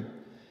Mary.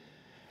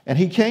 And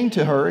he came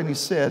to her and he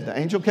said, the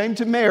angel came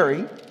to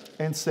Mary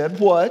and said,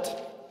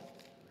 what?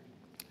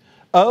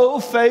 O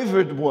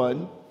favored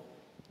one,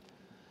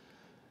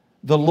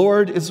 the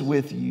Lord is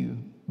with you.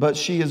 But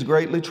she is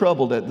greatly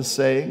troubled at the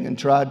saying and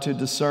tried to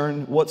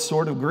discern what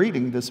sort of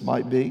greeting this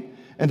might be.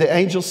 And the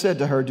angel said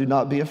to her, do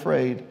not be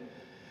afraid,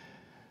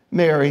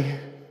 Mary,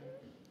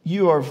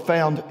 you have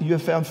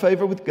found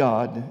favor with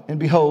God, and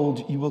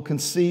behold, you will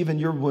conceive in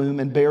your womb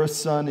and bear a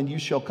son, and you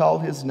shall call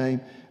his name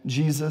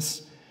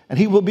Jesus. And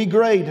he will be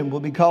great and will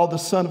be called the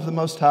Son of the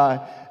Most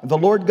High. And the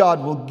Lord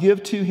God will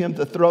give to him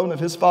the throne of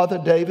his father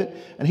David,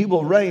 and he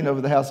will reign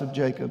over the house of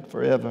Jacob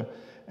forever.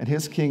 And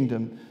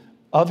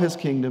of his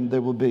kingdom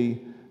there will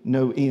be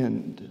no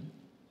end.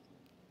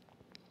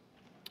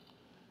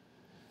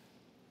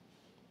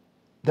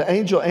 The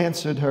angel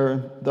answered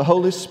her, the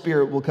Holy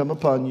Spirit will come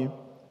upon you.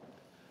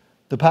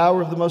 The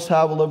power of the Most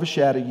High will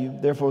overshadow you.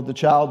 Therefore, the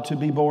child to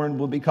be born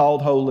will be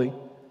called Holy,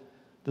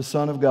 the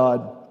Son of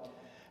God.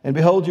 And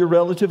behold, your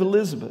relative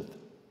Elizabeth,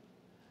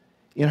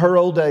 in her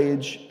old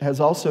age, has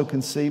also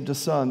conceived a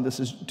son. This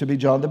is to be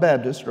John the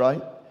Baptist,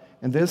 right?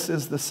 And this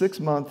is the 6th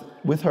month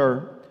with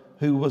her,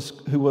 who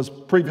was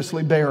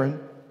previously barren.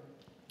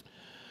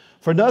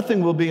 For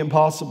nothing will be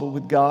impossible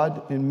with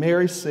God. And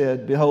Mary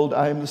said, behold,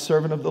 I am the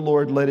servant of the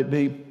Lord. Let it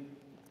be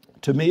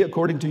to me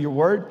according to your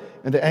word.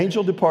 And the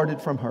angel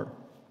departed from her.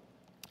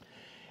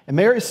 And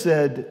Mary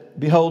said,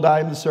 behold, I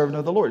am the servant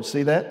of the Lord.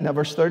 See that? Now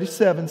verse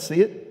 37, see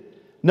it?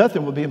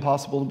 Nothing will be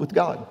impossible with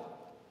God.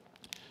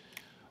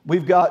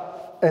 We've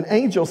got an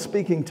angel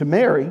speaking to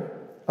Mary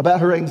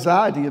about her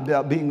anxiety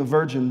about being a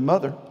virgin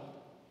mother.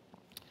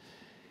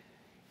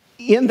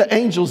 In the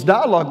angel's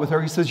dialogue with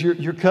her, he says,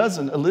 your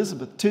cousin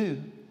Elizabeth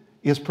too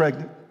is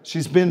pregnant.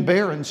 She's been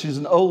barren. She's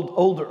an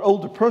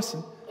older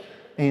person,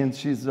 and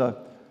she's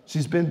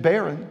been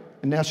barren,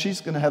 and now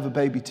she's going to have a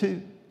baby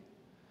too.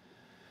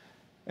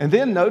 And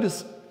then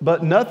notice,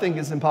 but nothing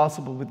is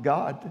impossible with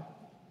God.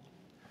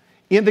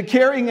 In the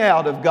carrying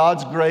out of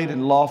God's great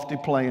and lofty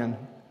plan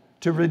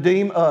to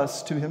redeem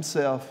us to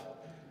himself,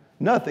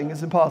 nothing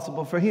is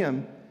impossible for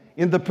him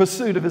in the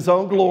pursuit of his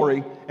own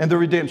glory and the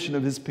redemption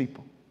of his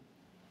people.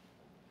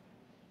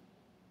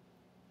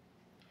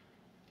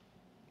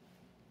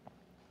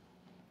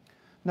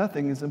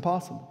 Nothing is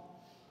impossible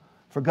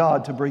for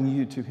God to bring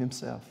you to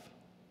himself.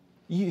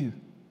 You.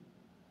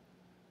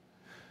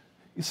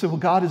 You say, well,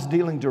 God is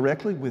dealing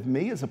directly with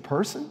me as a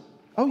person?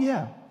 Oh,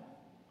 yeah.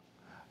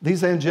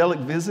 These angelic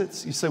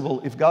visits, you say, well,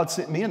 if God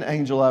sent me an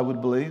angel, I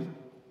would believe.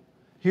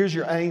 Here's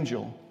your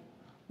angel.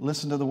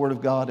 Listen to the word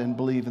of God and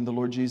believe in the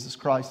Lord Jesus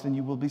Christ, and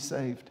you will be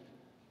saved.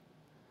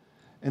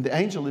 And the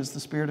angel is the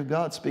Spirit of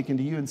God speaking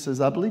to you and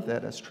says, I believe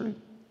that. That's true.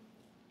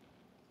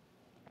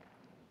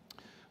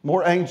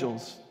 More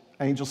angels.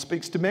 Angel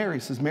speaks to Mary.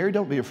 Says, Mary,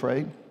 don't be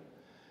afraid.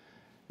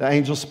 The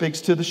angel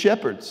speaks to the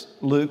shepherds.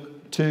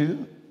 Luke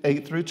 2,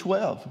 8 through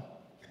 12.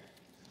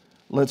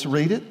 Let's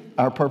read it.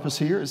 Our purpose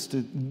here is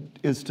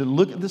to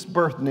look at this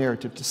birth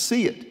narrative, to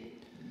see it.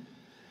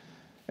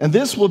 And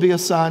this will be a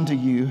sign to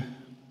you.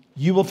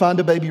 You will find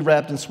a baby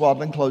wrapped in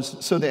swaddling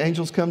clothes. So the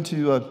angels come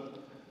to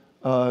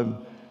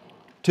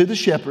the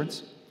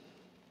shepherds.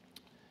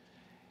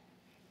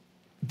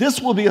 This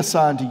will be a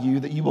sign to you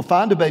that you will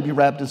find a baby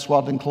wrapped in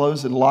swaddling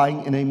clothes and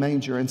lying in a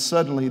manger. And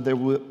suddenly there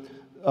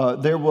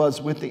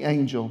was with the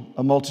angel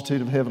a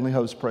multitude of heavenly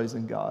hosts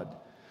praising God.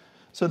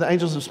 So the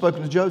angels have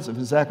spoken to Joseph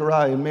and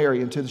Zechariah and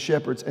Mary and to the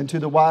shepherds and to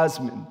the wise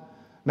men.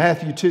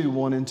 Matthew 2,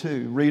 1 and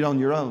 2. Read on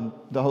your own.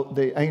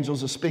 The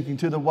angels are speaking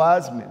to the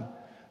wise men,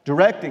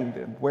 directing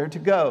them where to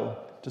go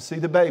to see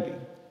the baby.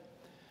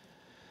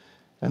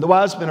 And the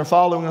wise men are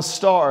following a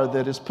star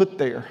that is put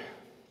there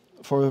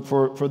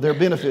for their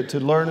benefit to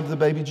learn of the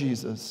baby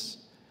Jesus.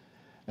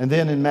 And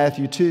then in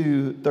Matthew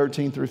 2,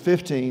 13 through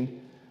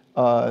 15,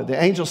 the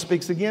angel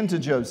speaks again to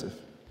Joseph.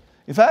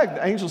 In fact,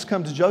 the angels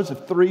come to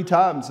Joseph 3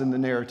 times in the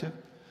narrative.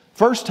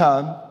 First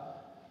time,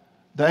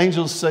 the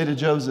angels say to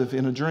Joseph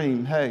in a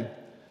dream, hey,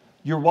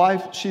 your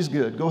wife, she's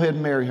good. Go ahead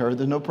and marry her.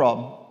 There's no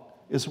problem.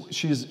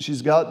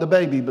 She's got the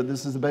baby, but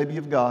this is the baby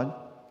of God.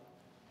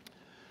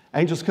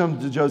 Angels come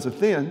to Joseph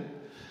then.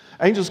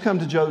 Angels come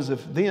to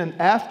Joseph then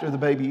after the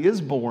baby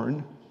is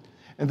born,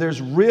 and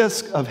there's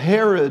risk of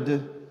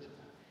Herod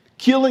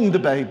killing the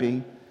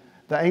baby.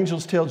 The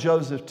angels tell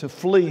Joseph to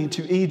flee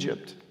to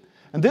Egypt.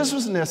 And this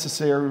was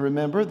necessary,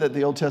 remember, that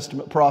the Old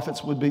Testament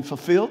prophets would be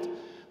fulfilled,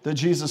 that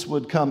Jesus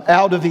would come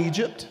out of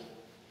Egypt.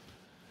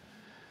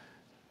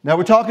 Now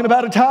we're talking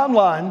about a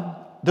timeline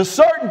the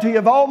certainty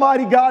of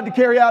Almighty God to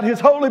carry out His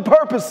holy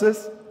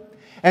purposes,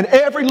 and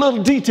every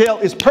little detail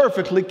is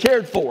perfectly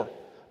cared for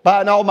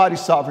by an almighty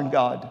sovereign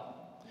God.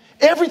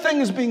 Everything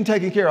is being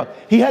taken care of.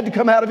 He had to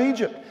come out of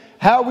Egypt.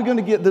 How are we going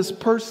to get this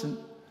person?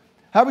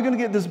 How are we going to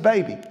get this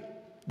baby,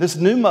 this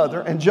new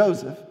mother and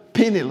Joseph,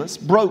 penniless,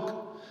 broke?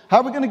 How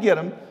are we going to get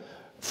him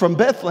from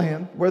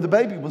Bethlehem, where the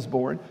baby was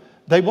born?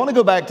 They want to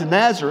go back to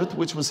Nazareth,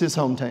 which was his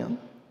hometown.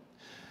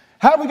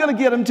 How are we going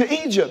to get him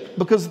to Egypt?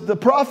 Because the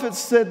prophets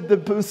said the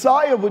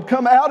Messiah would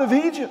come out of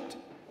Egypt.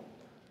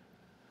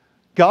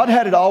 God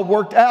had it all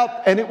worked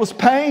out, and it was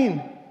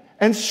pain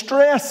and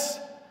stress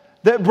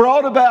that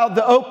brought about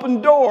the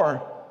open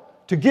door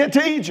to get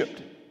to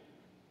Egypt.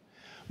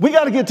 We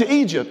got to get to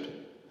Egypt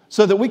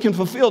so that we can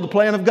fulfill the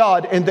plan of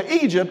God. And to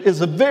Egypt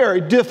is a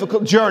very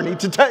difficult journey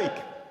to take.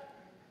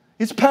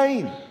 It's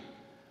pain.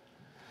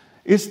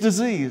 It's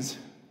disease.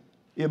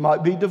 It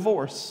might be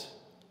divorce.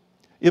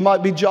 It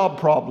might be job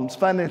problems,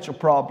 financial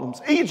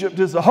problems. Egypt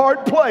is a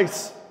hard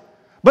place,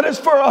 but it's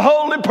for a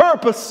holy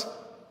purpose.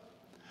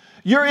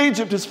 Your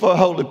Egypt is for a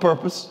holy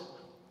purpose.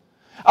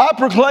 I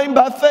proclaim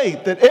by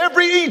faith that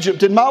every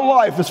Egypt in my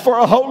life is for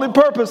a holy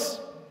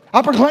purpose.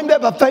 I proclaim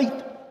that by faith.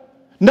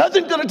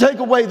 Nothing's going to take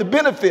away the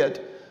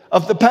benefit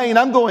of the pain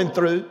I'm going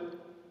through.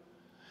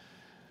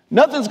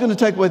 Nothing's going to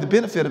take away the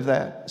benefit of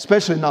that,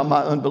 especially not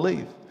my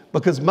unbelief.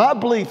 Because my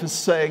belief is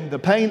saying the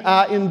pain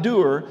I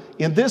endure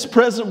in this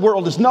present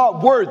world is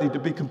not worthy to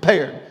be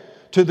compared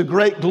to the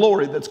great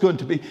glory that's going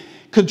to be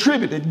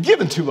contributed,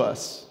 given to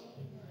us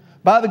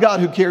by the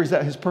God who carries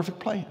out His perfect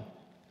plan.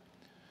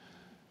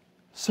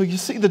 So you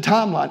see the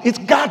timeline. It's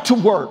got to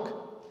work.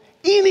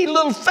 Any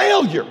little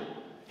failure,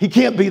 He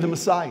can't be the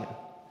Messiah.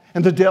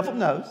 And the devil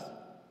knows.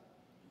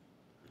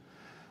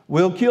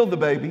 We'll kill the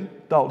baby,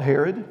 thought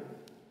Herod.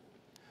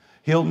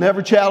 He'll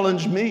never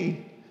challenge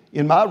me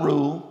in my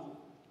rule.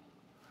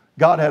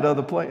 God had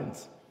other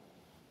plans.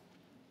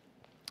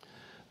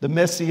 The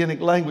messianic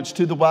language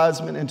to the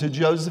wise men and to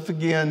Joseph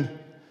again.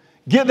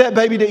 Get that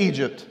baby to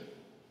Egypt.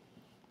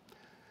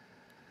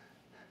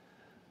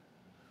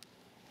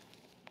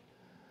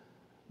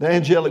 The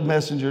angelic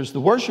messengers,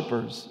 the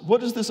worshipers.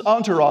 What is this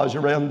entourage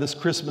around this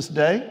Christmas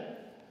day?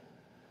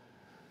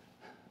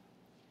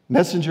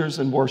 Messengers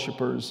and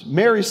worshipers.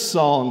 Mary's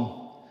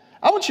song.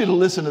 I want you to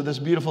listen to this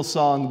beautiful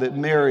song that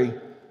Mary,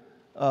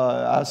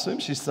 I assume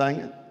she sang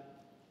it.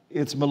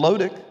 It's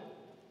melodic.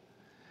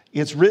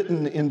 It's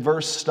written in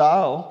verse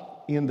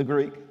style in the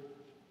Greek.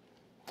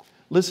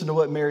 Listen to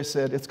what Mary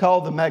said. It's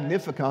called the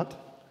Magnificat.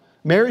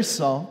 Mary's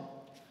song.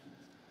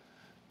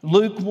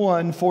 Luke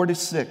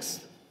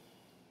 1:46.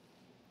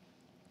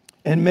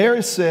 And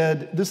Mary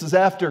said, this is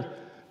after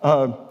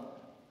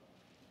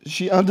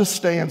she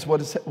understands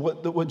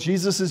what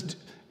Jesus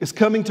is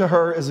coming to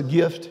her as a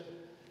gift.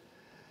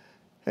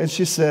 And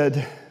she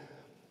said,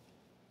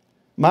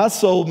 my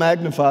soul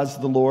magnifies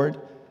the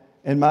Lord,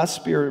 and my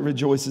spirit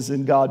rejoices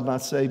in God my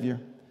Savior.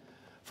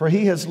 For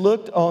He has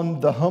looked on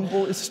the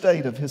humble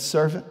estate of His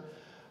servant.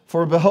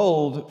 For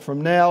behold,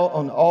 from now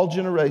on all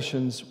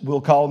generations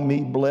will call me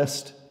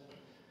blessed.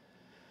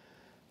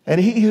 And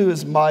He who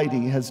is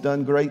mighty has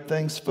done great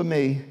things for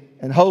me,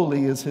 and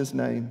holy is His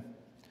name.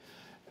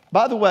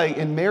 By the way,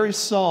 in Mary's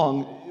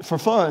song, for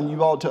fun,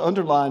 you ought to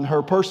underline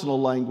her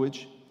personal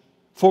language.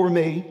 For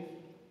me.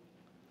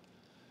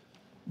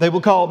 They will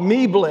call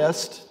me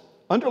blessed.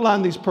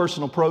 Underline these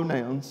personal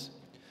pronouns.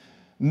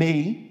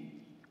 Me.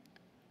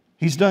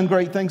 He's done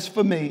great things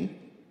for me.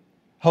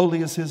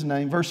 Holy is His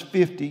name. Verse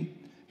 50.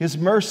 His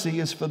mercy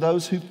is for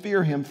those who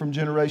fear Him from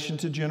generation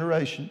to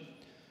generation.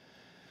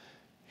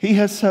 He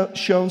has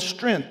shown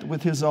strength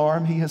with His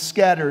arm. He has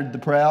scattered the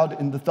proud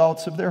in the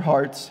thoughts of their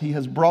hearts. He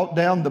has brought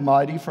down the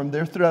mighty from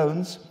their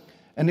thrones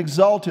and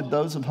exalted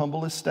those of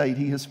humble estate.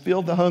 He has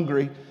filled the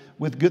hungry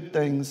with good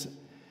things,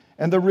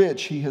 and the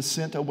rich He has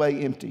sent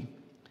away empty.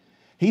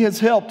 He has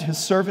helped His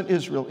servant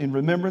Israel in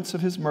remembrance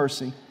of His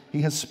mercy.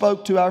 He has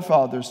spoke to our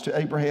fathers, to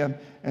Abraham,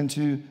 and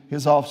to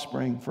his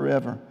offspring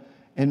forever.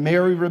 And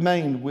Mary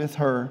remained with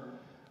her,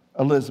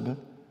 Elizabeth,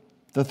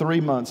 the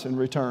 3 months and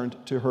returned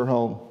to her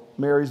home.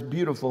 Mary's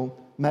beautiful,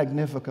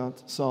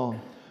 magnificent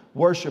song.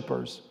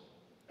 Worshippers.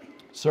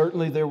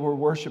 Certainly there were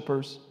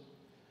worshipers.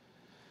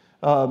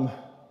 There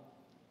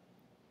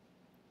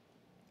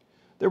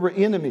were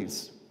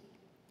enemies.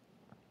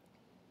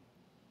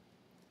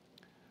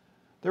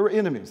 There were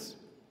enemies.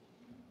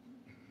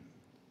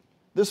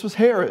 This was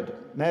Herod,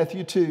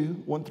 Matthew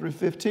 2, 1 through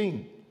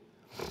 15.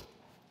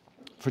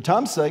 For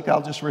time's sake,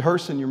 I'll just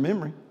rehearse in your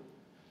memory.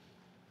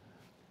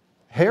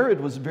 Herod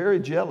was very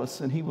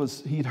jealous, and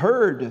he'd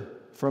heard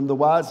from the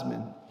wise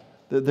men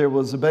that there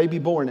was a baby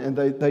born, and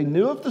they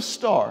knew of the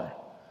star,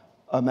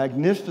 a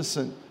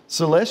magnificent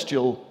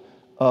celestial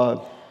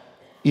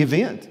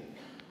event.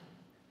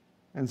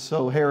 And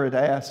so Herod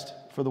asked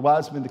for the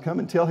wise men to come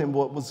and tell him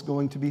what was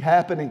going to be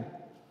happening.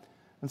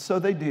 And so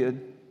they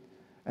did.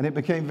 And it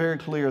became very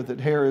clear that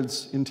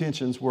Herod's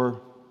intentions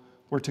were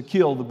to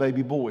kill the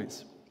baby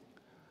boys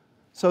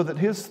so that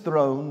his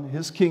throne,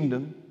 his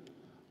kingdom,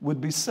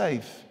 would be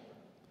safe.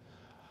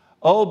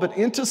 Oh, but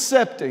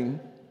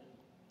intercepting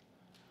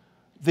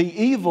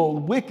the evil,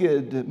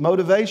 wicked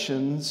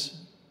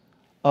motivations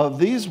of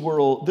this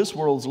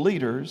world's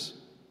leaders,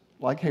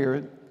 like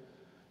Herod,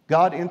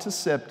 God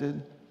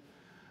intercepted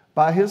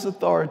by His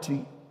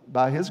authority,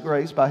 by His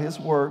grace, by His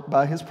work,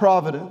 by His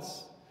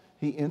providence.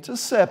 He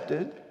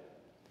intercepted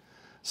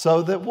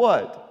so that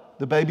what?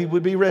 The baby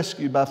would be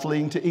rescued by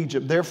fleeing to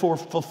Egypt, therefore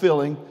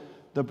fulfilling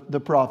the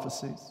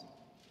prophecies.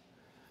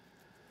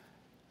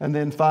 And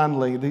then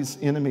finally, these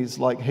enemies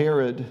like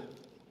Herod,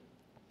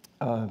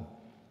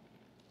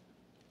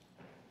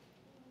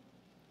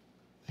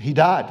 he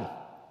died.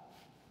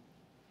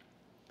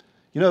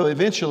 You know,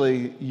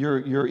 eventually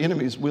your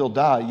enemies will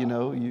die, you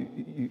know.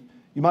 You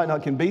might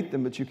not can beat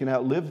them, but you can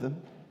outlive them.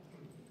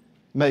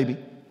 Maybe.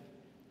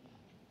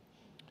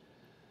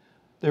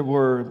 There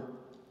were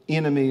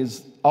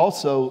enemies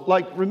also,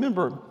 like,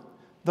 remember,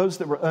 those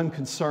that were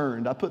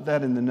unconcerned. I put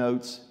that in the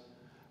notes.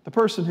 The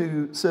person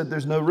who said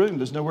there's no room,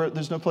 there's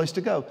no place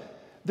to go.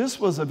 This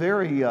was a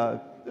very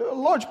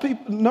large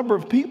number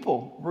of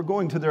people were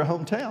going to their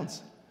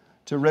hometowns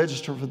to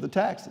register for the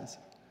taxes.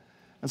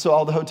 And so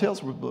all the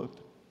hotels were booked.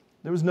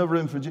 There was no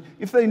room for Jesus.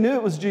 If they knew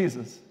it was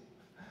Jesus,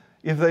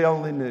 if they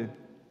only knew.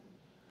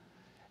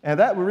 And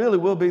that really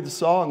will be the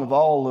song of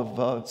all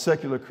of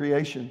secular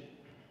creation.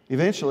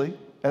 Eventually,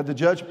 at the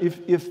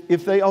judgment,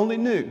 if they only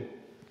knew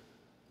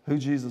who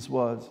Jesus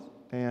was.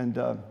 And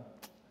I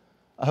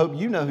hope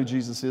you know who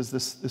Jesus is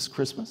this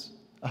Christmas.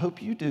 I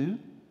hope you do.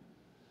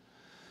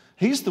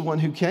 He's the one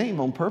who came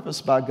on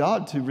purpose by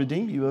God to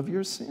redeem you of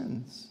your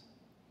sins.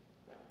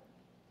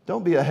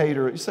 Don't be a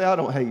hater. You say, I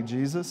don't hate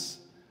Jesus.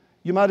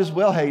 You might as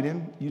well hate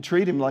Him. You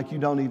treat Him like you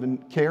don't even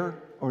care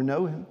or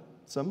know Him,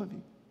 some of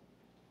you.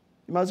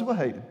 You might as well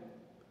hate Him.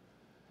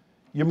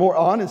 You're more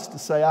honest to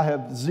say, I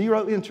have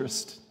zero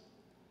interest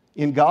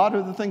in God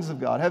or the things of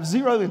God. I have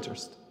zero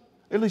interest.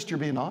 At least you're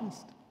being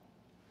honest.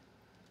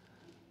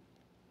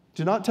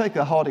 Do not take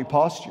a haughty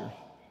posture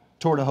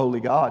toward a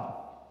holy God.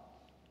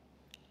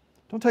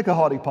 Don't take a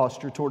haughty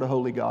posture toward a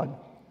holy God.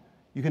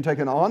 You can take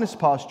an honest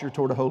posture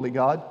toward a holy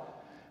God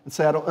and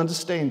say, I don't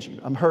understand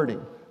you. I'm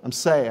hurting. I'm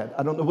sad.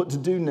 I don't know what to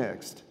do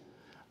next.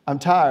 I'm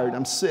tired.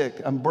 I'm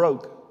sick. I'm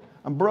broke.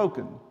 I'm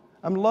broken.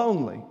 I'm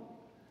lonely.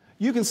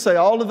 You can say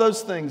all of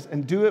those things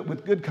and do it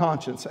with good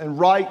conscience and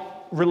right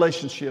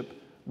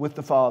relationship with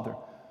the Father.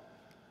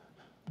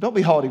 Don't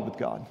be haughty with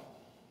God.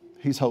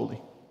 He's holy.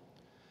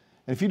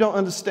 And if you don't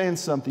understand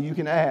something, you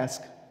can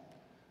ask,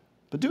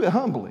 but do it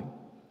humbly.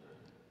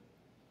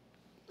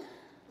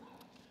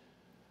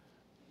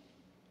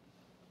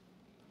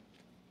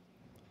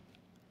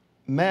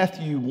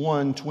 Matthew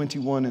 1,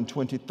 21 and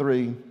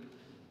 23,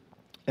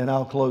 and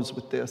I'll close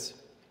with this.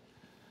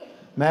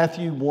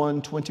 Matthew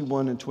 1,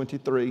 21 and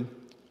 23.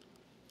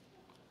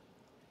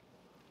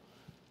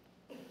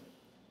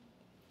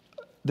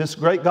 This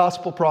great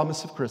gospel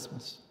promise of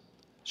Christmas.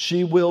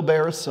 She will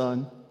bear a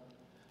son,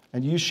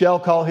 and you shall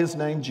call his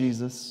name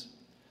Jesus,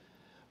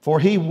 for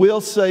he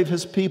will save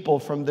his people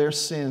from their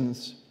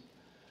sins.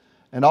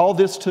 And all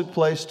this took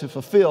place to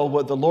fulfill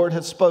what the Lord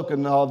had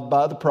spoken of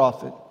by the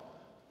prophet.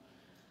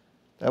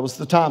 That was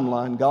the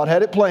timeline. God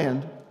had it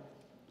planned.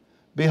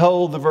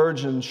 Behold, the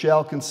virgin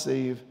shall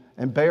conceive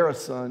and bear a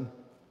son.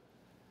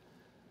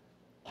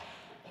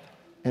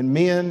 And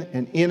men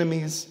and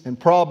enemies and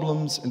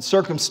problems and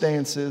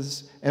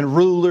circumstances and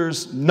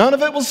rulers, none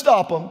of it will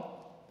stop them.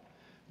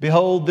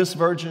 Behold, this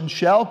virgin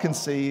shall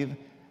conceive,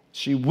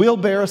 she will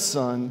bear a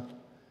son,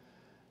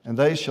 and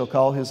they shall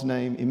call his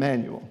name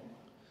Emmanuel,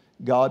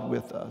 God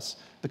with us.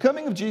 The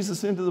coming of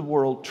Jesus into the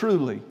world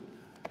truly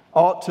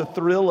ought to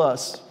thrill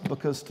us,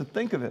 because to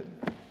think of it,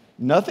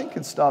 nothing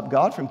can stop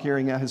God from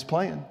carrying out his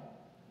plan.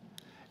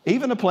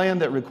 Even a plan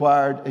that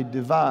required a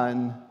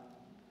divine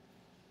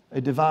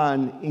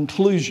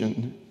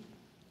inclusion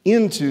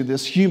into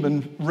this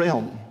human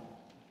realm.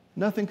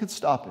 Nothing could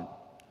stop it.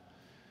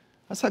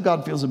 That's how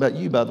God feels about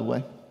you, by the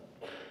way.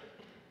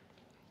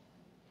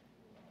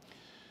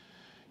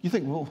 You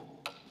think, well,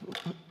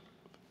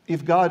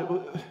 if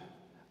God,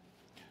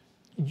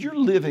 you're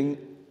living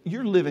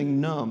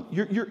numb.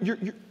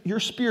 You're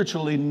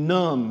spiritually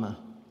numb.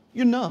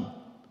 You're numb.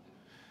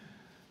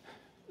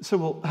 So,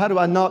 well, how do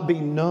I not be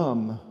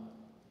numb?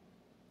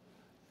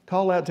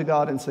 Call out to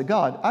God and say,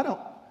 God,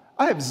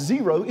 I have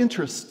zero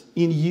interest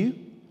in you.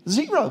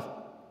 Zero.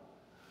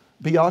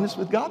 Be honest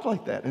with God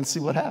like that and see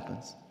what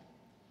happens.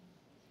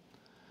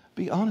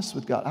 Be honest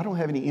with God. I don't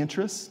have any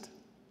interest.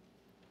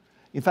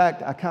 In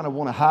fact, I kind of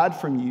want to hide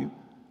from you,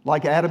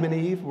 like Adam and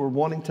Eve were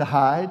wanting to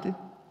hide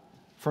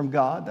from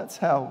God. That's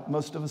how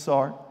most of us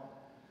are.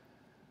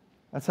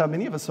 That's how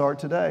many of us are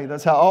today.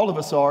 That's how all of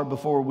us are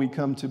before we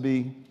come to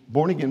be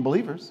born-again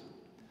believers.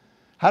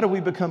 How do we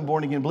become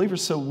born-again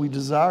believers? So we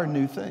desire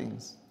new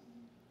things.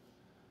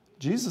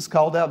 Jesus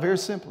called out very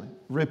simply,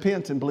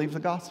 repent and believe the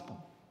gospel.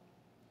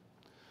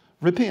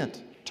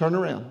 Repent. Turn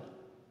around.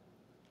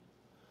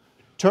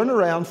 Turn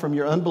around from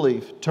your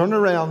unbelief. Turn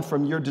around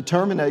from your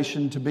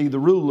determination to be the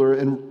ruler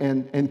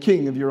and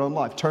king of your own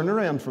life. Turn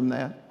around from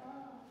that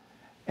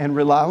and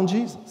rely on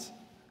Jesus,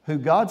 who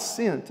God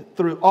sent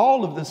through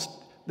all of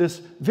this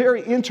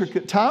very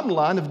intricate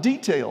timeline of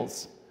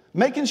details,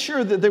 making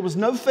sure that there was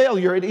no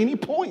failure at any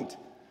point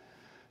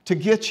to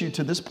get you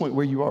to this point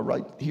where you are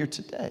right here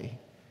today.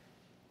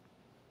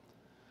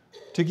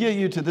 To get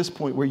you to this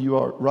point where you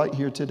are right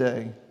here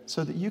today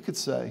so that you could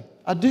say,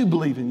 I do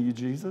believe in you,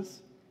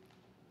 Jesus.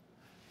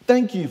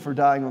 Thank you for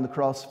dying on the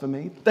cross for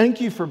me. Thank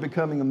you for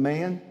becoming a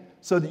man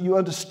so that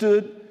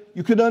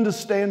you could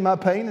understand my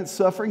pain and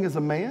suffering as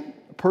a man,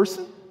 a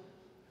person.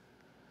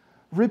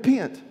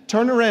 Repent.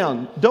 Turn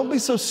around. Don't be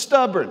so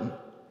stubborn.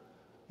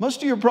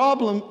 Most of your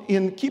problem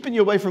in keeping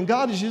you away from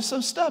God is you're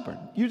so stubborn.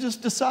 You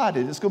just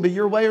decided it's going to be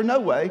your way or no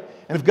way.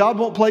 And if God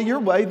won't play your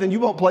way, then you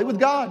won't play with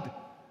God.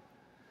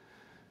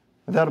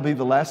 And that'll be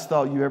the last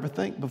thought you ever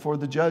think before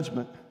the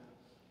judgment.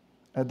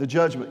 At the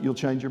judgment, you'll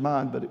change your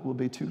mind, but it will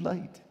be too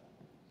late.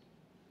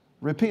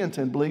 Repent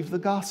and believe the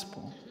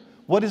gospel.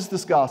 What is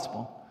this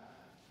gospel?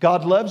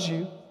 God loves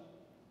you.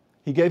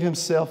 He gave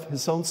himself,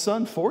 his own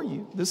son for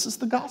you. This is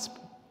the gospel.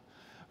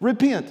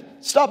 Repent.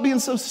 Stop being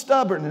so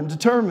stubborn and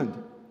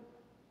determined.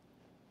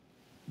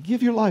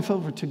 Give your life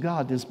over to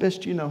God as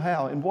best you know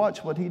how and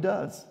watch what he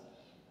does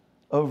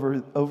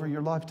over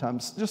your lifetime.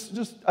 Just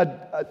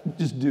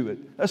do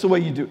it. That's the way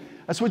you do it.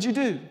 That's what you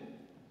do.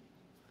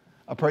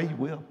 I pray you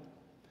will.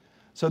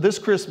 So this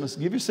Christmas,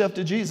 give yourself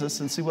to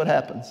Jesus and see what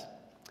happens.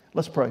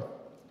 Let's pray.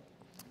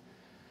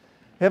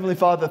 Heavenly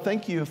Father,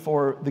 thank you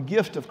for the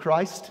gift of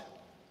Christ.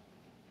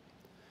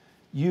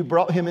 You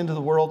brought him into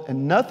the world,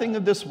 and nothing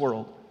of this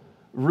world,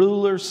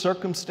 rulers,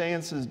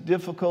 circumstances,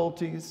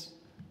 difficulties,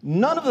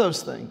 none of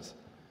those things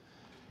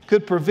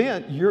could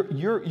prevent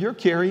your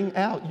carrying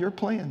out your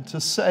plan to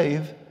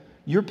save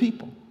your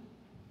people.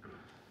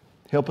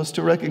 Help us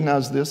to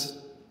recognize this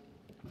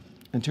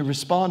and to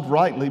respond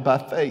rightly by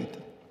faith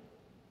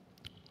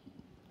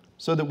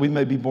so that we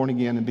may be born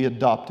again and be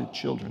adopted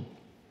children.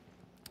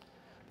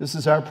 This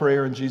is our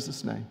prayer in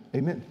Jesus' name.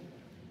 Amen.